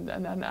missions and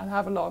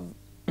have a lot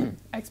of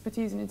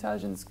expertise and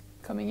intelligence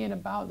coming in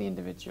about the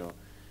individual.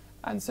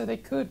 And so they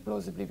could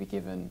plausibly be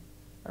given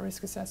a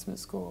risk assessment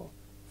score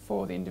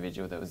for the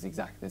individual that was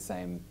exactly the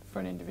same for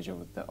an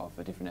individual of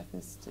a different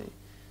ethnicity.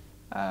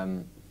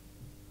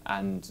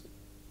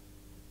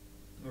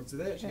 Do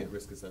they actually get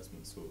risk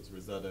assessment scores, or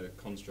is that a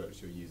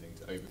construct you're using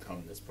to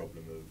overcome this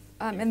problem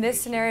of in this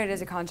information? scenario, it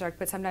is a construct,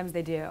 but sometimes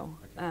they do.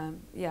 Okay.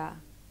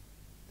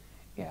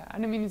 Yeah,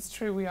 and I mean, it's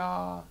true, we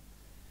are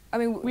I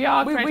mean, We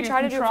are we creating try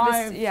a to do this.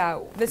 contrived- Yeah,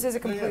 this is a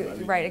No, yeah, complete but I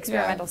mean, right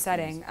experimental yeah.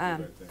 setting. It's the right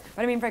thing.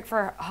 But I mean, like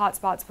for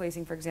hotspots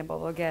policing, for example,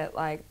 they'll get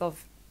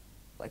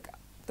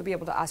they'll be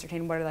able to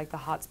ascertain what are like the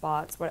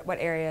hotspots, what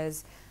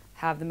areas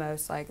have the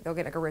most they'll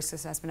get like a risk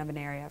assessment of an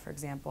area, for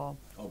example.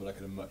 Oh, but like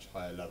at a much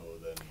higher level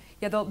than.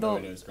 Yeah, they'll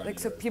nowhere near as like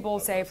so granular as people will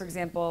the say, others. for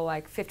example,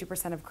 like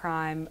 50% of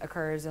crime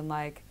occurs in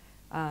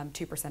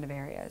 2% of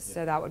areas. Yeah.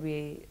 So that would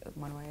be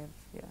one way of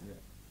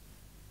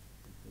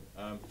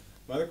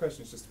My other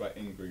question is just about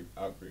in-group,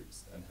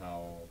 out-groups, and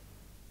how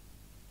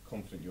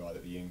confident you are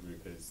that the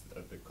in-group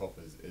of the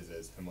coppers is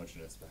as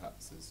homogenous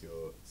perhaps as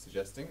you're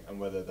suggesting, and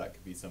whether that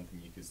could be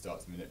something you could start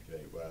to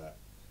manipulate where,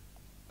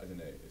 I don't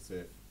know,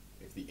 so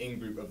if the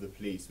in-group of the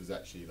police was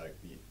actually like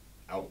the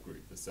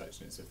out-group as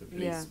such, and so if the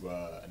police Yeah.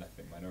 were an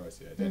ethnic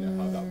minority, I don't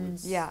know how that would.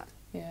 Yeah.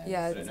 Yeah.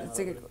 Yeah, I don't know it's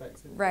how a that good, would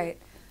affect it. right.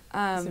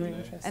 It's really You know.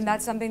 interesting. And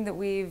that's something that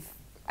we've,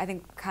 I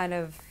think, kind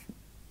of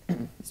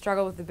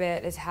struggled with a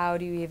bit, is how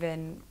do you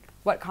even,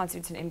 what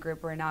constitutes an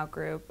in-group or an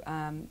out-group?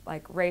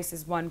 Like race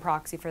is one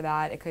proxy for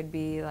that. It could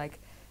be like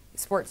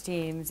sports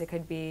teams. It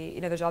could be,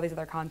 you know, there's all these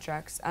other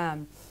constructs.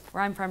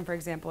 Where I'm from, for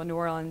example, in New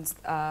Orleans,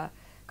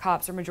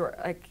 cops are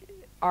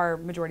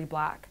majority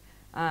black,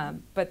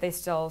 but they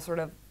still sort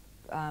of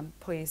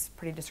police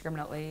pretty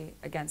discriminately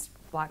against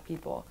black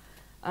people.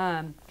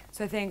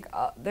 So I think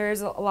there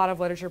is a lot of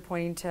literature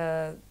pointing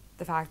to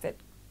the fact that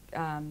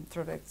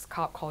sort of it's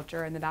cop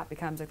culture, and that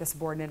becomes like the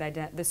superordinate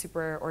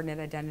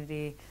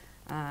identity.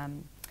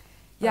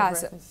 Yeah,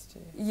 so,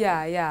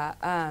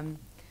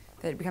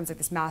 that it becomes like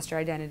this master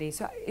identity.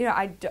 So you know,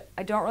 I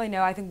don't really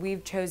know. I think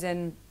we've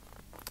chosen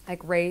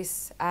like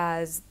race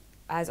as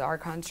our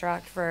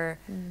construct for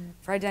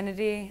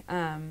identity.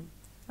 I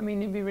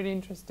mean, it'd be really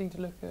interesting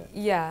to look at.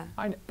 Yeah,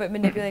 but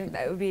manipulating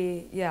that would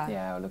be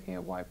Yeah, or looking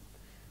at white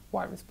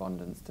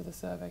respondents to the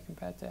survey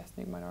compared to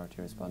ethnic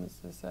minority respondents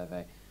to the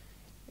survey.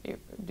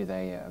 Do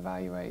they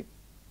evaluate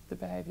the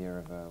behaviour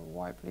of a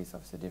white police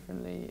officer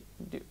differently,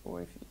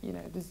 or if you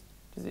know, does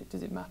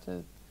it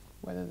matter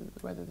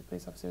whether the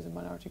police officer is a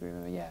minority group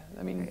member? Yeah,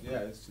 I mean, Yeah,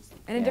 it's just.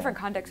 and in different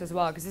contexts as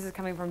well, because this is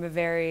coming from a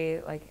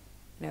very like,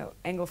 you know,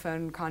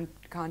 Anglophone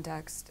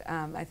context.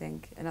 I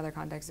think in other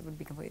contexts it would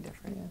be completely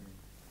different. Yeah.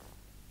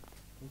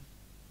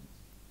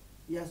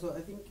 Yeah, so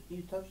I think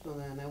you touched on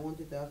that, and I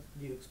wanted to ask,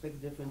 do you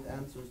expect different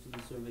answers to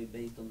the survey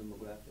based on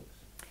demographics?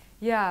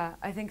 Yeah,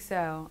 I think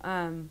so.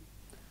 I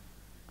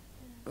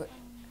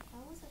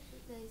was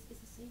actually it's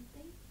the same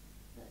thing,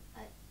 but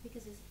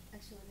because it's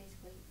actually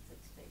basically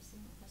it's very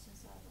similar question,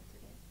 so I'd love to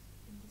get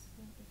in this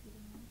one if you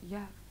don't mind.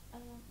 Yeah.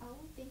 I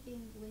was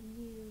thinking when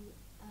you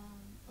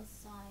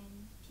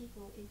assign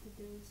people into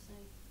those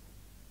like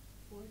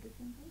 4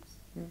 different groups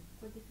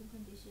for different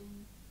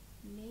conditions,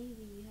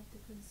 maybe you have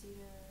to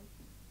consider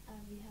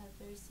we have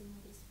very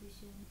similar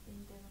distribution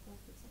in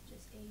demographics such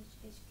as age,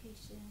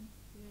 education,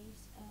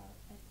 race,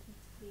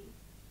 ethnicity,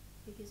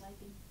 because I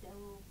think that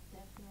will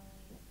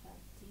definitely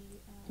affect the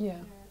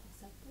their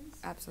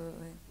acceptance.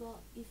 Absolutely.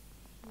 But if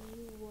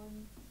you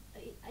want,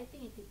 I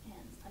think it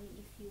depends. I mean,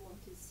 if you want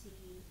to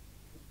see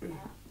if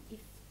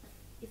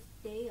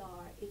their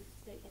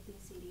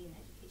ethnicity and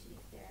education,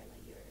 if they're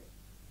like your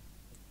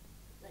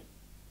like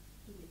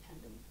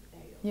independent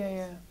variables, Yeah.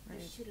 you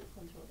Right. shouldn't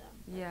control them.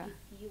 Yeah.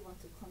 If you want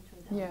to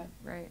control them, Yeah.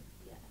 Right.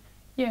 yeah.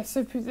 Yeah,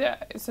 so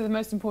the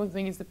most important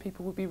thing is that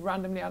people would be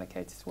randomly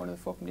allocated to one of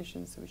the 4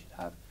 conditions, so we should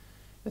have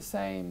the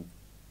same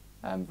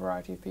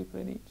variety of people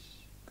in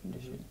each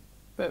condition.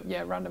 But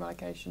yeah, random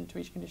allocation to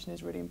each condition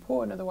is really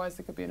important, otherwise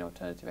there could be an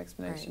alternative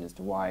explanation as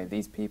to why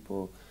these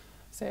people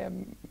say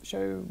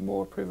show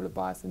more approval of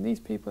bias than these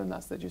people, and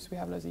that's that just we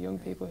have loads of young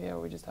people here,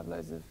 or we just have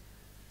loads of...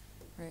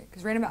 Right,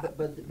 because random...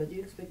 But do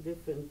you expect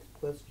different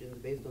questions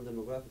based on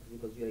demographics,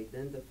 because you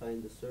identify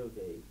in the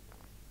survey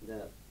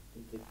that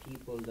the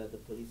people that the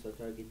police are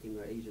targeting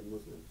are Asian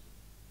Muslims,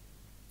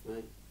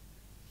 right?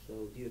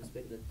 So do you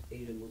expect that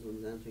Asian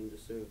Muslims answering the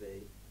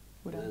survey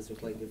would answer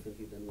quite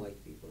differently than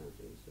white people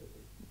answering the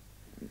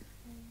survey?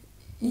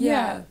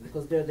 Yeah.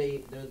 Because they're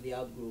the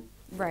out group.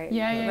 Right.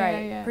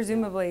 Yeah.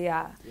 Presumably,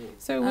 yeah.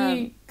 So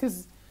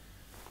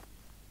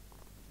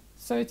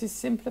so to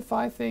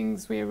simplify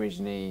things, we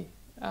originally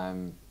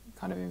kind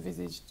of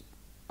envisaged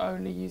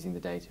only using the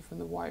data from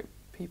the white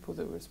people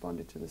that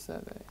responded to the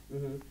survey,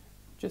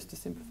 just to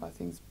simplify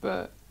things.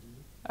 But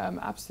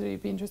absolutely,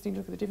 it'd be interesting to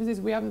look at the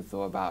differences. We haven't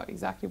thought about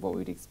exactly what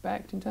we'd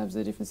expect in terms of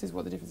the differences,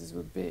 what the differences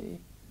would be.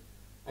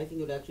 I think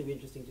it would actually be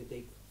interesting to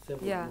take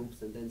several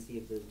groups and then see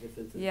if there's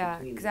differences between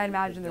them. Because I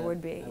imagine there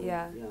would be,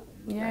 Yeah.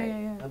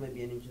 That might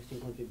be an interesting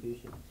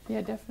contribution.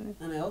 Yeah, definitely.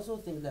 And I also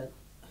think that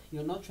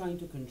you're not trying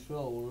to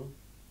control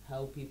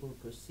how people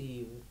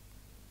perceive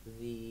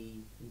the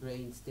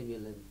brain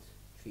stimulant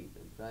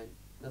treatment, right?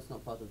 That's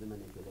not part of the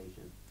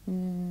manipulation.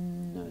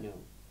 No.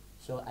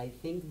 So I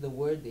think the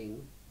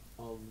wording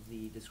of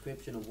the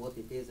description of what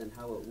it is and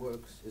how it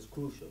works is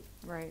crucial.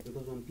 Right.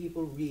 Because when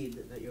people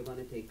read that you're going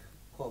to take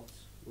cops,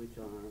 which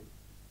are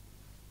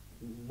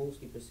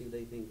mostly perceived,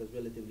 I think, as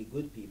relatively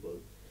good people,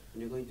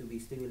 and you're going to be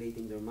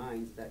stimulating their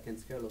minds, that can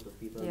scare a lot of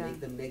people and make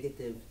them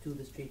negative to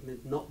this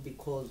treatment, not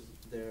because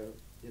they're,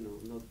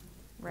 not...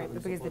 Right,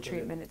 but because the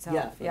treatment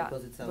itself,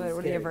 because it sounds but what are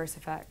the scary. adverse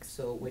effects?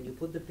 So when you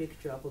put the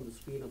picture up on the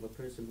screen of a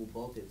person who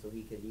bought it so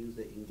he can use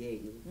it in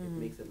game, it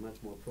makes it much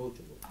more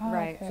approachable.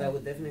 Right. So I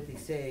would definitely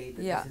say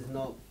that this is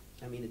not,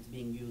 it's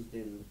being used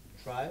in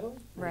trials,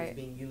 it's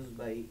being used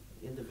by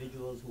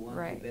individuals who want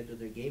to better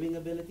their gaming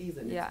abilities,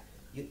 and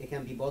it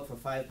can be bought for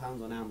 £5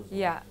 on Amazon.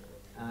 Yeah.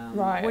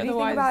 Right. What do you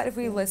think about if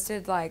we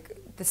listed like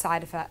the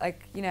side effect,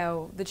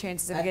 the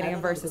chances of getting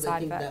adverse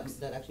side effects?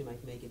 That actually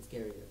might make it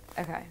scarier.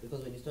 Okay.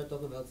 Because when you start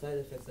talking about side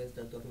effects, I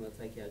start talking about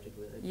psychiatric.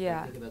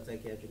 Think about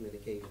psychiatric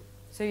medication.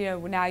 So, you know,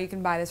 now you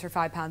can buy this for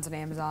 £5 on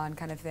Amazon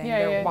kind of thing. Yeah,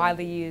 They're yeah.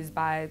 widely used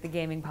by the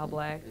gaming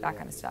public, that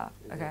kind of stuff.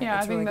 Okay, Yeah, I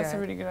think really that's good.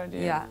 a really good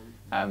idea. Yeah.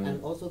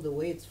 And also the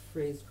way it's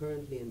phrased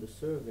currently in the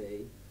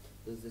survey,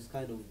 there's this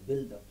kind of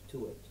build-up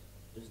to it.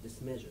 There's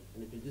this measure,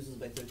 and it reduces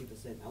by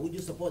 30%. And would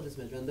you support this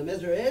measure? And the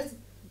measure is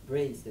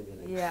brain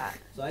stimulation. Yeah.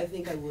 So I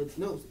think I would,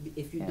 no,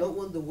 if you Yeah. don't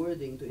want the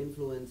wording to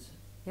influence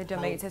Yeah,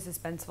 don't make it so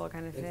suspenseful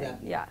kind of thing.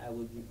 exactly, Yeah. I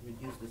would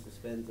reduce the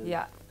suspense and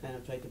Yeah. kind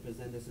of try to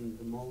present this in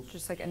the most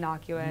Just like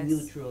innocuous.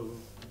 neutral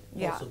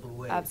Yeah, possible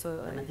way.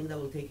 absolutely. And I think that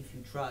will take a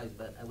few tries,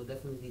 but I would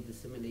definitely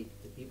disseminate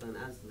to people and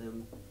ask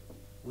them,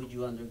 would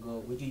you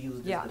use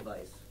this Yeah.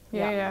 device?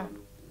 Yeah, yeah.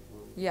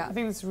 Yeah. I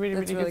think that's really,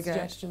 That's really, really good good.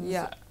 suggestions.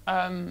 Yeah.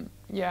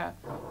 Yeah.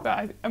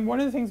 And one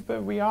of the things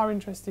that we are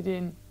interested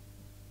in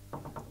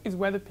is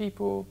whether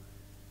people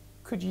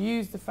could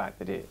use the fact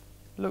that it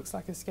looks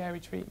like a scary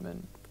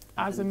treatment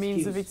as a An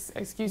means of excuse.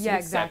 excuse Yeah, of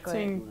exactly.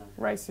 accepting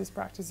racist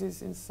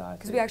practices in society.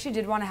 Because we actually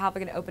did want to have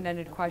like an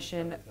open-ended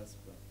question.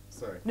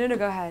 Sorry. No,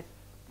 go ahead.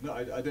 No,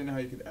 I don't know how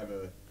you could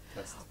ever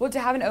test. Well, to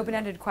have an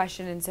open-ended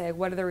question and say,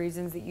 what are the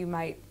reasons that you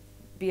might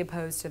be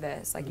opposed to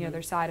this? Like, you know, Mhm.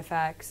 there's side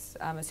effects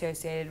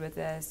associated with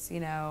this, you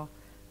know.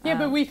 Yeah,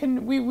 but we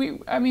can,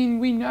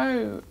 we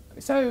know.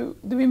 So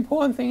the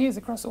important thing is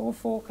across all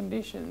 4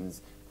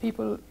 conditions,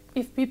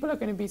 if people are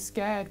going to be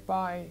scared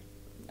by,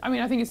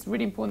 I think it's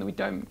really important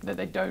that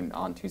they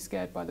aren't too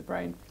scared by the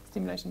brain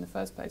stimulation in the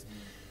first place.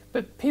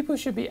 But people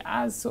should be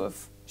as sort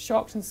of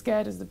shocked and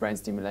scared as the brain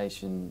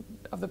stimulation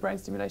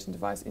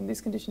device in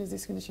this condition, as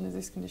this condition, as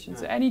this condition.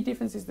 So any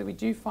differences that we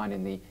do find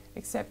in the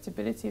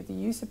acceptability of the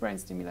use of brain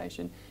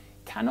stimulation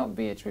cannot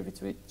be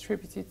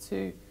attributed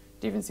to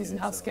differences in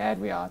how scared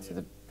we are to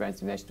the brain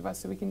stimulation device.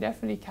 So we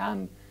definitely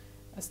can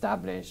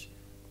establish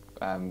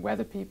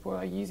whether people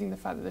are using the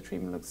fact that the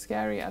treatment looks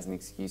scary as an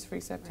excuse for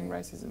accepting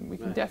racism. We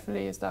can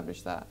definitely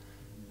establish that.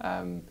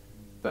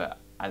 But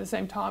at the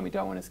same time, we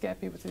don't want to scare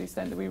people to the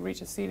extent that we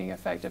reach a ceiling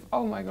effect of,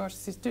 oh my gosh,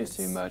 this is just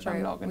too much,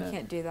 I'm not going We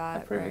can't do to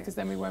that. approve it, right. because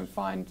then we won't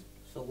find.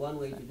 So one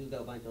way to do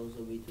that might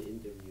also be to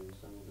interview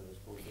some of the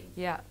respondents.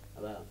 Yeah.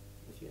 About,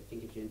 if you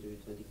interview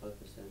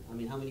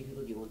 25%. How many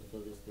people do you want to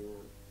fill this thing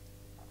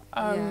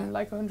out? Yeah.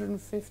 Like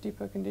 150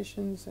 per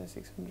condition, so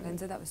 600.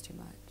 Lindsay, that was too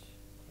much.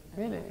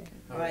 Really?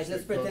 How Alright, much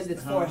let's it pretend cost-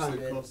 it's How much does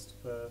 400. it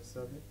cost per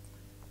survey?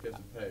 Do you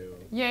have to pay or?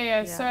 Yeah.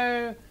 Yeah.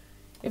 So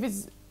if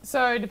it's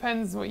it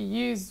depends what you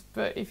use,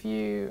 but if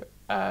you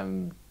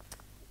so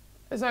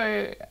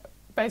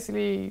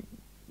basically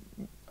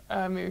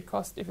it would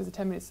cost, if it's a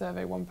 10-minute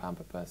survey, £1 per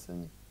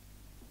person.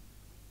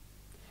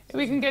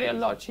 We can get it a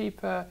lot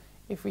cheaper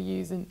if we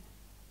use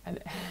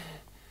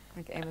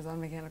Like Amazon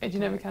Mechanical a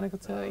Turk. mechanical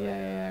tool,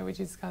 yeah, which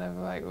is kind of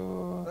like,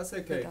 oh. That's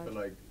okay Good for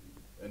like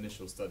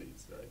initial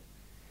studies, right?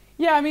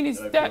 Yeah, it's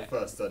Like that. for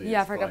the first study,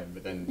 Yeah, it's for like fine,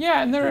 but then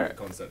Yeah, and you there prove are the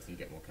concepts and you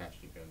get more cash,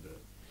 you go and do it.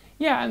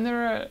 Yeah, and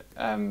there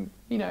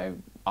are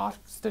art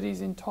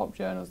studies in top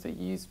journals that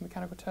use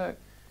Mechanical Turk.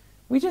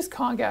 We just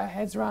can't get our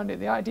heads around it.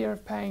 The idea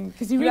of paying,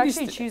 because You really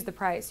actually choose the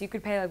price. You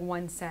could pay like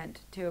 1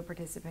 cent to a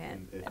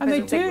participant. And they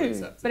some people do.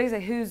 accept it. But it's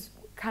like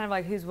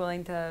who's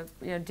willing to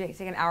take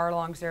an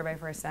hour-long survey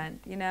for a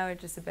cent? You know,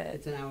 it's just a bit.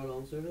 It's an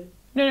hour-long survey?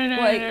 No.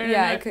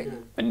 Yeah, it could. Yeah.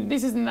 But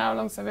this isn't an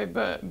hour-long survey,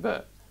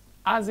 but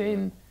as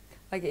in,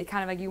 Like it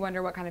kind of like you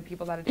wonder what kind of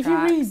people that if you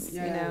attracts. read,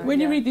 you know, when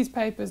you yeah. read these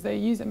papers, they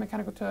use a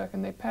Mechanical Turk,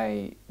 and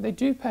they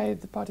do pay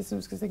the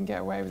participants because they can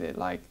get away with it,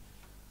 like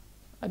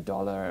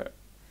 $1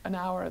 an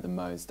hour at the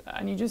most,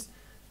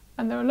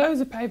 and there are loads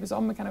of papers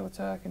on Mechanical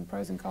Turk and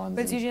pros and cons.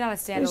 But it's and usually not a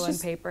standalone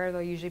just- paper.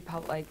 They'll usually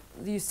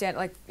use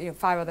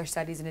 5 other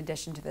studies in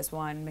addition to this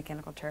one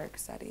Mechanical Turk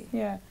study.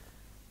 yeah,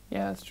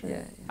 that's true.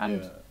 Yeah.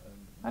 And Yeah,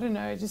 I don't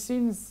know, it just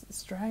seems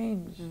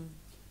strange. Mm.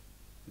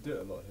 we do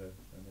it a lot here.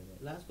 I know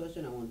that. Last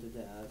question I wanted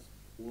to ask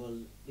was,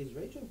 is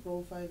racial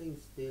profiling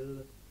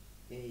still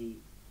a,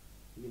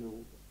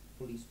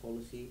 police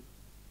policy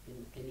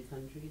in any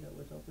country that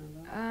we're talking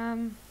about?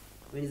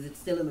 Is it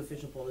still an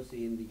official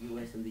policy in the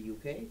US and the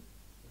UK?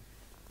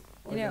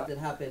 Or does it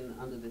happen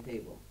under the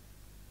table?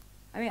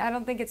 I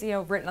don't think it's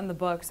written on the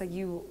books. Like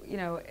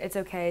it's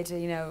okay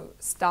to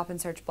stop and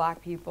search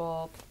black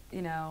people.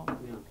 Yeah,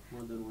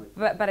 more than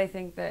white. But I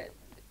think that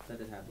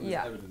That it happens. There's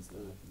Yeah. evidence that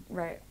happens.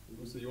 right.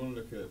 Also, you want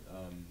to look at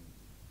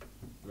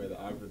where the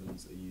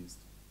algorithms are used,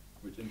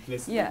 which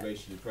implicitly Yeah.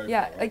 racially profile,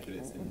 Yeah, right? like, But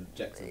it's in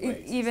objective ways.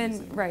 It's Even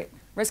using-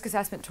 risk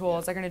assessment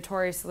tools Yeah. are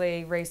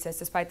notoriously racist,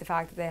 despite the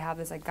fact that they have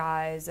this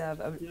guise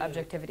of Yeah.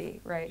 objectivity,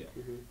 right? Yeah.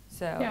 Mm-hmm.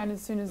 So Yeah, and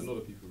as soon A as lot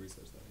of people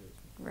research that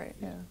here. right,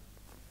 yeah,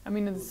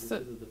 This is a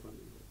different.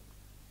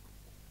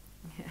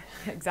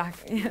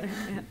 exactly.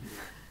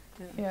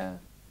 yeah.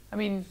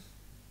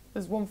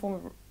 There's one form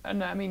of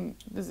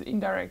there's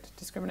indirect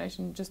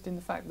discrimination just in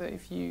the fact that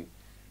if you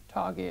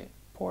target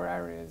poor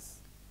areas,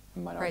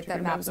 minority Right, that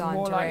group maps members are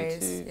more onto likely race,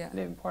 to yeah.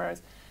 live in poor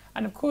areas,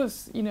 and of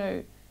course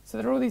so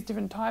there are all these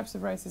different types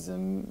of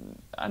racism,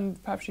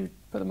 and perhaps you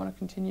put them on a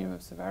continuum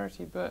of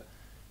severity,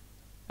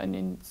 and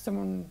in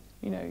someone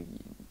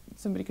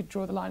somebody could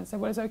draw the line and say,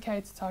 well, it's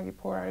okay to target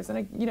poor areas,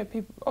 and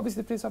people,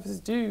 obviously the police officers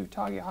do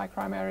target high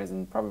crime areas,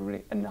 and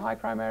high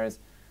crime areas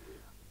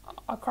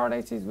are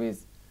correlated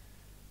with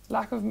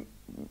lack of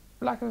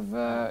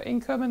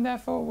income and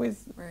therefore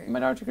with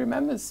minority group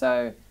members.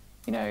 So,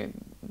 you know,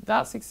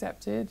 that's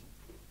accepted.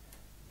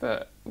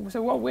 But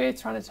so what we're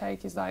trying to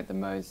take is like the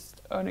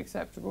most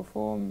unacceptable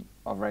form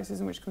of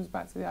racism, which comes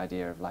back to the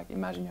idea of like,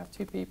 imagine you have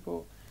two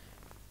people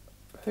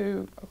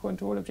who, according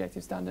to all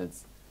objective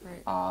standards,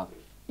 are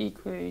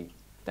equally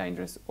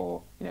dangerous,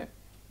 or, you know,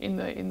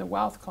 in the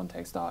wealth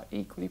context, are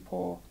equally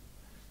poor.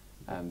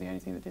 The only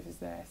thing that differs is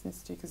their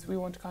ethnicity, because we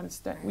want to kind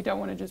of we don't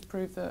want to just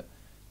prove that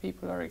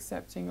people are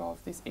accepting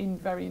of this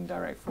very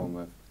indirect form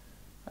of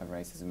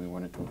racism. We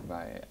want to talk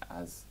about it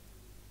as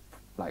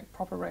like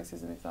proper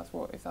racism, if that's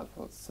what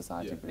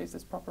society believes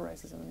is proper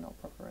racism and not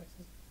proper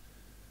racism.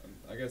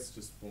 I guess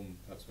just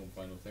perhaps one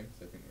final thing,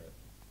 because I think we're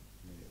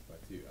maybe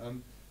back to you.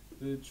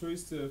 The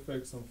choice to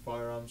focus on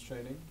firearms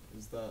training,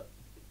 is that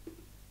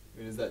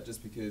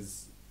just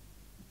because,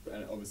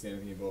 and obviously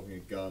anything involving a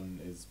gun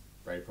is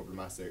very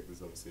problematic,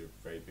 there's obviously a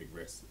very big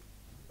risk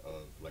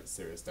of like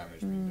serious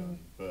damage being done,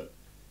 but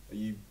are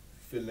you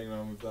fiddling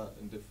around with that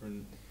in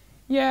different...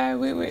 Yeah,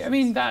 I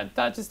mean,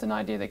 that's just an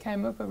idea that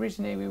came up.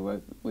 Originally we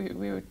were,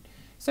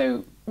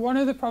 so one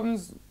of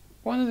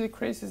the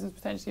criticisms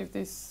potentially of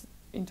this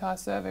entire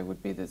survey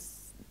would be that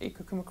it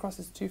could come across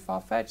as too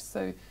far-fetched.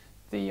 So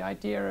the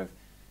idea of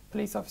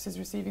police officers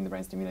receiving the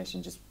brain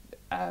stimulation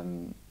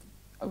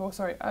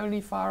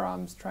only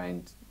firearms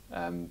trained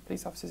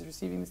police officers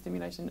receiving the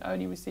stimulation,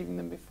 only receiving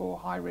them before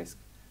high-risk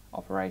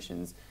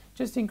operations,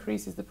 just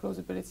increases the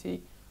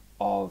plausibility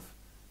of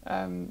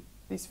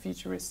this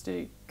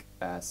futuristic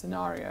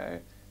scenario,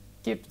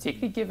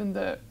 particularly given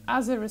that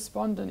as a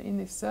respondent in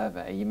this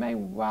survey, you may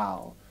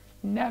well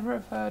never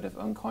have heard of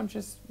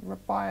unconscious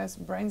bias,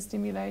 brain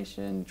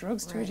stimulation,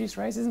 drugs to reduce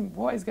racism.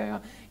 What is going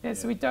on? You know,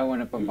 so we don't want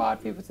to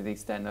bombard people to the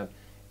extent of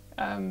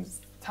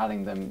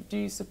telling them, do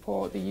you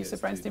support the use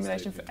of brain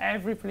stimulation for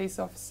every police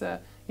officer,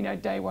 you know,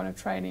 day one of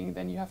training,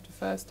 then you have to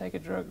first take a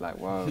drug, like,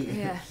 whoa.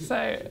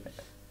 So,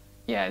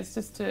 yeah, it's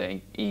just to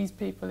ease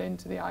people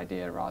into the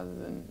idea rather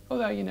than,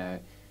 although, you know,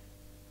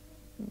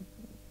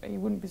 it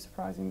wouldn't be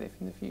surprising if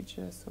in the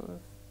future sort of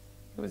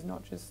it was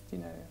not just, you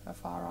know, a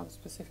firearm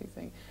specific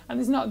thing. And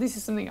this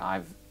is something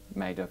I've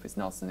made up. It's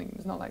not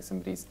like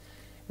somebody's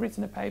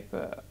written a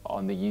paper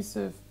on the use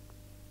of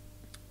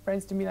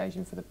brain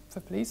stimulation for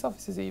police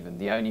officers even.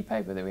 The only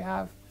paper that we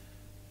have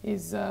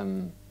is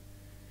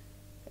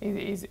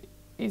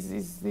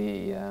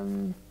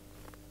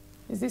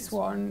this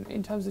one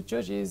in terms of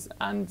judges,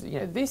 and you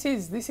know, this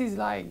is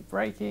like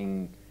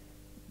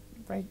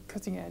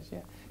cutting edge,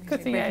 yeah.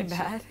 Cutting edge.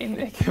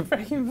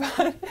 Breaking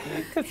Bad.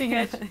 Cutting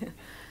edge.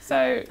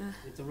 So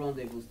it's a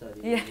rendezvous study.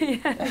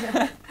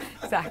 Yeah.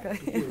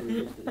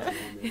 Exactly.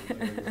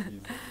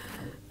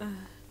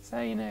 So,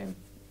 you know.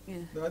 Yeah.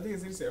 No, I think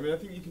it's interesting. I mean, I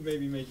think you can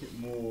maybe make it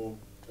more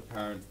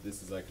apparent that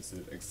this is like a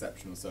sort of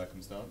exceptional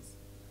circumstance.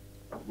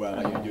 Well,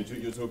 like you're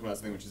talking about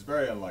something which is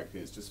very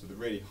unlikely. It's just for the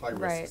really high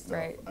risk stuff.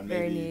 Right. And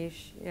very maybe,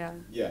 niche. Yeah.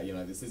 Yeah, you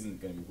know, this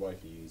isn't going to be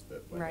widely used,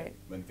 but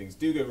when things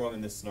do go wrong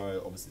in this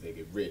scenario, obviously they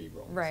go really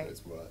wrong. Right. So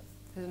it's worth.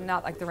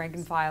 Not like the rank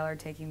and file are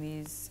taking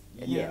these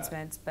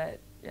enhancements, but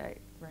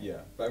right.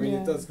 Yeah, but I mean,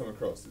 it does come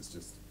across. It's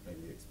just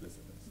maybe the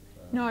explicitness.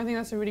 No, I think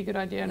that's a really good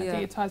idea, and I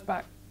think it ties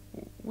back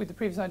with the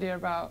previous idea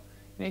about,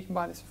 you know, you can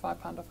buy this for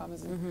 £5 off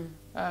Amazon.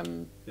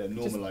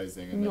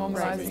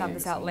 Normalising something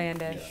that's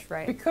outlandish,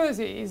 right? Because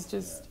it is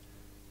just,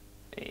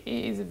 it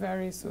is a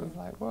very sort of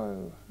like,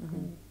 whoa,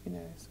 you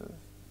know, sort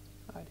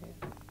of idea.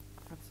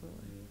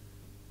 Absolutely.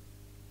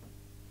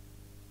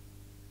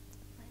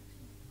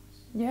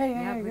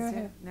 Yeah, go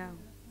ahead. No,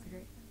 it's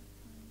great.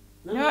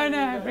 No,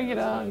 bring it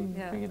on.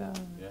 Yeah. Bring it on.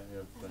 Yeah, you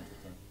have plenty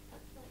of time.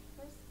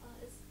 First,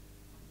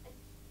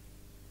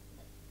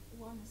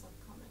 one is a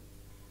comment.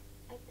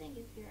 I think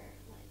if you're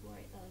like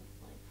worried of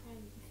like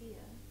private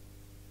fear,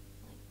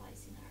 like by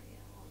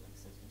scenario or like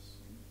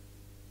suggestion,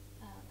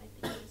 I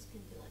think you just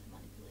can do like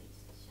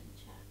manipulation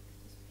check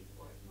just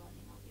before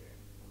running out your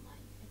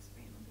online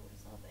experiment or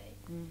survey.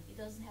 It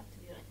doesn't have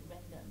to be like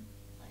random.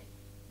 Like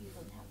you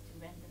don't have to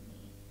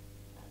randomly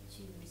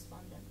choose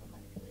respondent for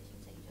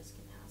manipulation. So you just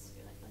can ask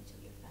your like bunch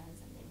of your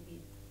friends and then read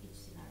each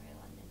scenario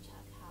and then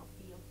check how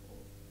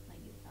fearful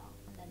like you felt.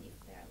 And then if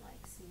they're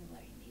like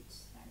similar in each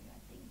scenario, I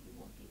think it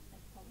won't be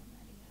like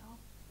problematic at all.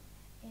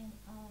 And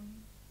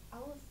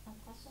my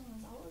question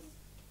was, I was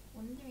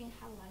wondering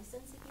how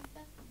licensing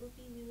effect would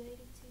be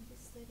related to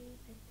this study.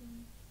 I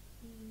think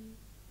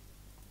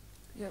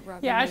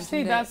Yeah,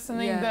 actually that's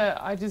something that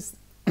I just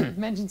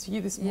mentioned to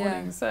you this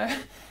morning. So,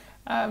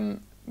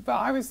 but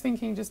I was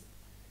thinking just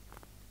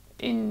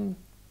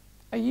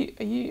are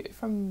you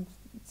from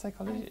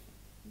psychology?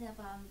 No,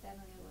 but I'm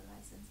familiar with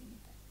licensing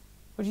effect.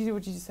 What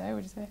did you say? I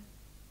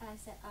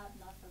said I'm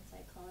not from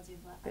psychology,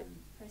 but I'm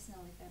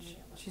personally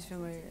familiar with She's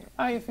familiar.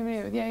 Oh, you're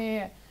familiar with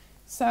yeah.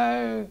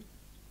 So,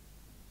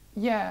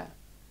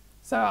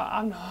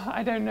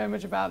 I don't know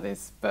much about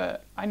this,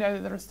 but I know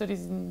that there are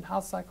studies in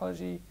health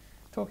psychology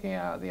talking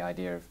about the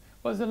idea of,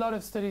 well, there's a lot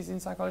of studies in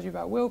psychology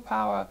about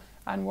willpower,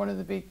 and one of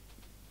the big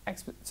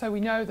so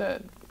we know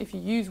that if you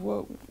use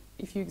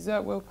if you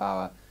exert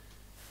willpower,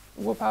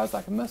 willpower is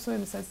like a muscle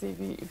in the sense that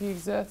if you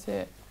exert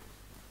it,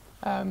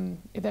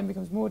 it then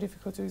becomes more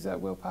difficult to exert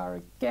willpower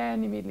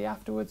again immediately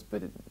afterwards.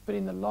 But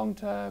in the long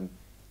term,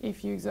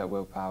 if you exert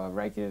willpower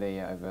regularly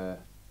over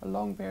a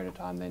long period of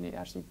time, then it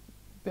actually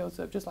builds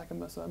up just like a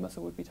muscle. A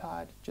muscle would be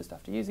tired just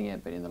after using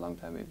it, but in the long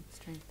term, it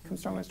becomes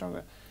stronger and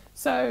stronger.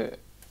 So,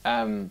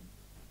 and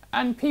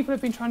people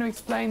have been trying to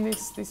explain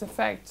this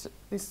effect,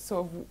 this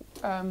sort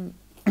of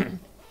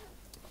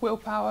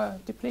willpower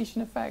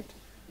depletion effect,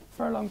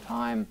 for a long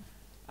time,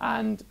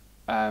 and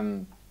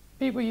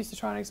people used to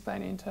try and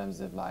explain it in terms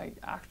of like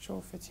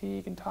actual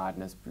fatigue and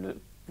tiredness,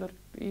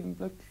 even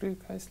blood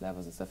glucose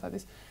levels and stuff like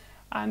this,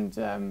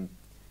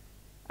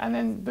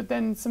 but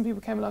then some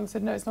people came along and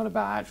said, no, it's not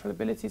about actual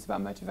ability, it's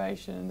about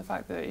motivation, and the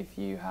fact that if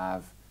you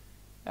have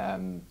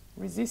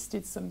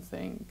resisted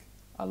something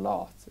a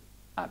lot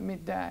at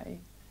midday,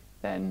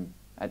 then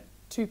at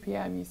 2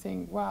 p.m. you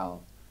think,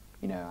 well,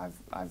 you know,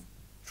 I've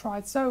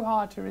tried so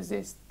hard to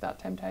resist that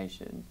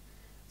temptation.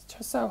 It's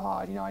just so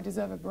hard, you know, I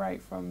deserve a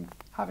break from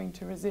having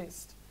to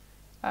resist.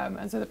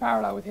 And so the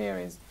parallel with here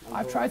is,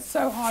 I've tried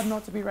so hard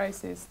not to be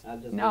racist.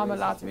 Now I'm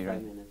allowed to be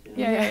racist.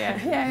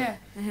 Yeah.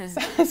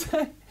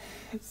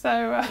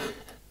 So I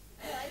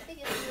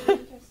think it's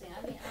really interesting.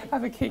 I mean,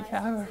 have a kick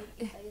out.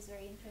 That is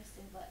very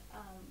interesting. But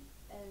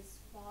as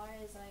far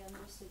as I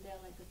understood, there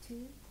are like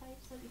two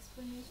types of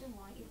explanation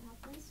why it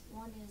happens.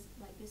 One is,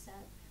 like you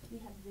said, we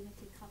have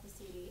limited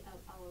capacity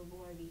of our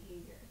moral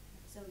behavior.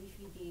 So if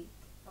we did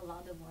a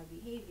lot of moral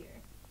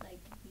behavior, like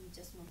we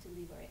just want to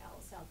liberate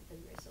ourselves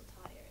because we're so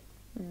tired.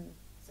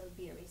 So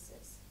be a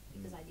racist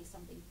because I did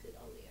something good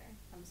earlier.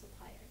 I'm so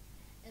tired.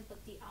 But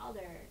the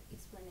other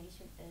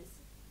explanation is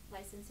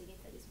licensing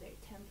effect is very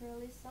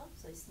temporary stuff,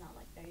 so it's not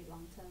like very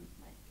long term,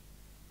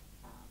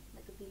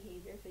 like a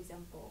behavior. For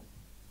example,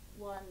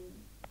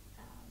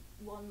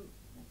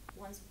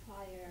 one's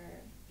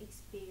prior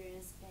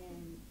experience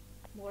in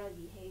moral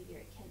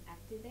behavior can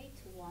activate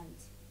to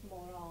want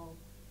moral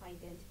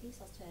identity,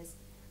 such as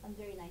I'm a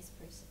very nice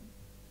person.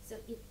 So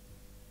it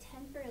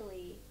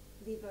temporarily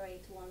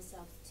liberates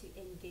oneself to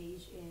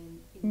engage in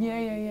moral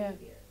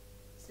behavior.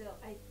 So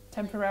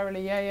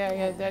temporarily,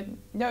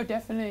 no,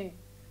 definitely.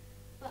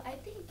 But I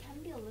think it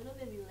can be a little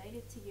bit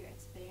related to your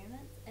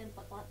experiment,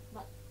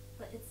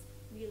 but it's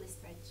really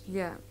stretchy.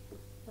 Yeah.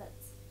 But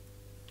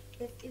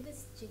if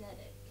it's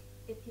genetic,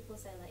 if people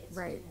say like it's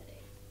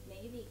genetic,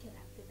 maybe it can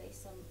activate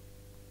some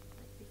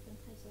like different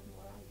types of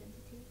moral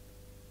identity.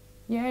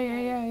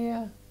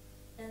 Yeah.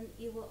 And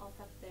it will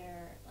affect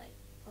their like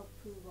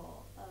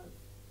approval of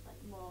like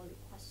morally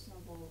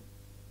questionable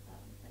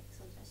like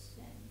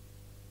suggestion.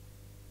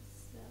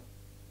 So,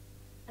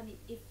 I mean,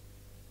 if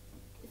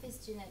it's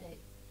genetic,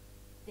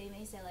 they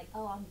may say like,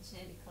 oh, I'm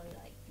genetically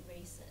like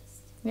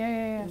racist.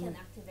 Yeah. It can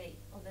activate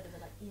a little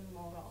bit like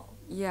immoral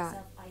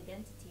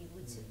self-identity,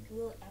 which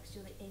will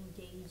actually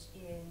engage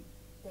in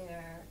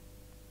their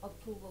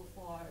approval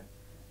for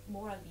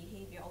moral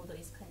behavior, although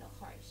it's kind of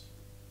harsh.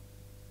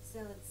 So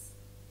it's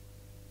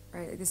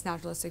right, like this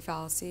naturalistic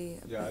fallacy.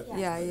 Yeah.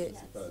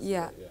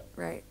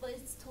 Right. But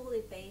it's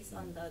totally based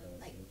on the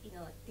like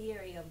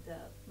theory of the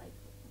like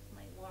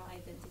moral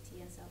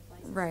identity and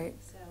self-licensing. Right.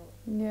 So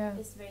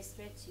it's very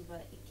stretchy,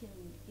 but it can.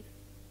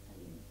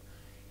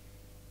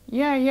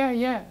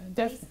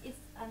 Definitely.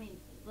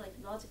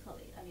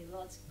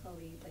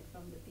 Logically, like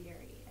from the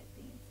theory, I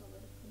think it's a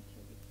little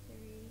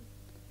contradictory.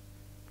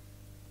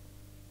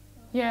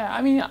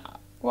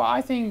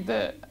 I think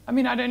that,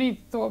 I'd only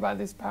thought about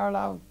this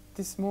parallel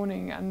this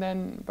morning,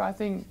 but I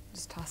think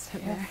just toss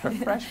it there.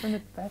 Fresh from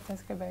the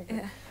Tesco bakery.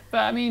 Yeah.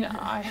 But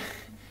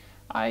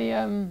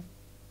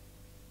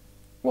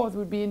what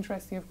would be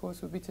interesting, of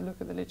course, would be to look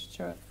at the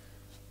literature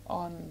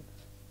on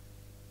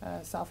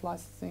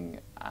self-licensing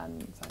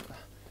and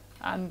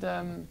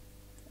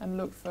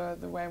look for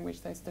the way in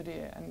which they study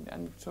it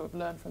and sort of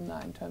learn from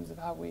that in terms of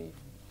how we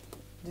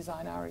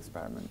design our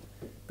experiment,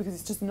 because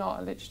it's just not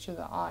a literature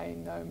that I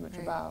know much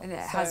about. And it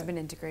hasn't been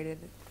integrated.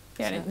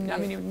 Yeah, it would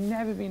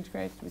never be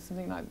integrated with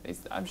something like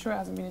this. I'm sure it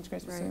hasn't been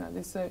integrated with something like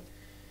this. So,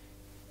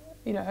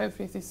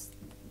 hopefully if this,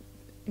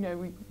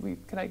 we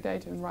collect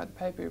data and write the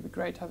paper, it would be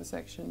great to have a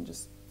section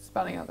just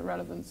spelling out the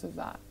relevance of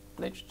that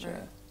literature.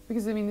 Right.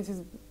 Because, this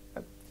is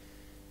a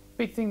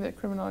big thing that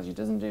criminology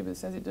doesn't do, but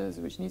says it does,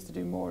 which needs to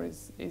do more,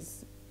 is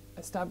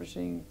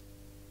establishing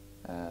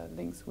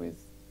links with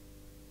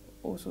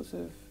all sorts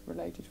of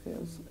related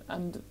fields.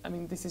 And,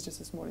 this is just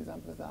a small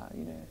example of that,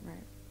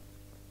 Right.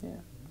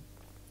 Yeah.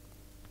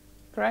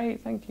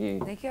 Great, thank you.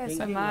 Thank you guys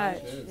so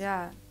much.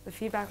 Yeah, the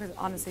feedback was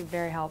honestly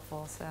very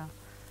helpful, so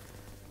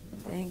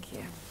thank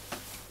you.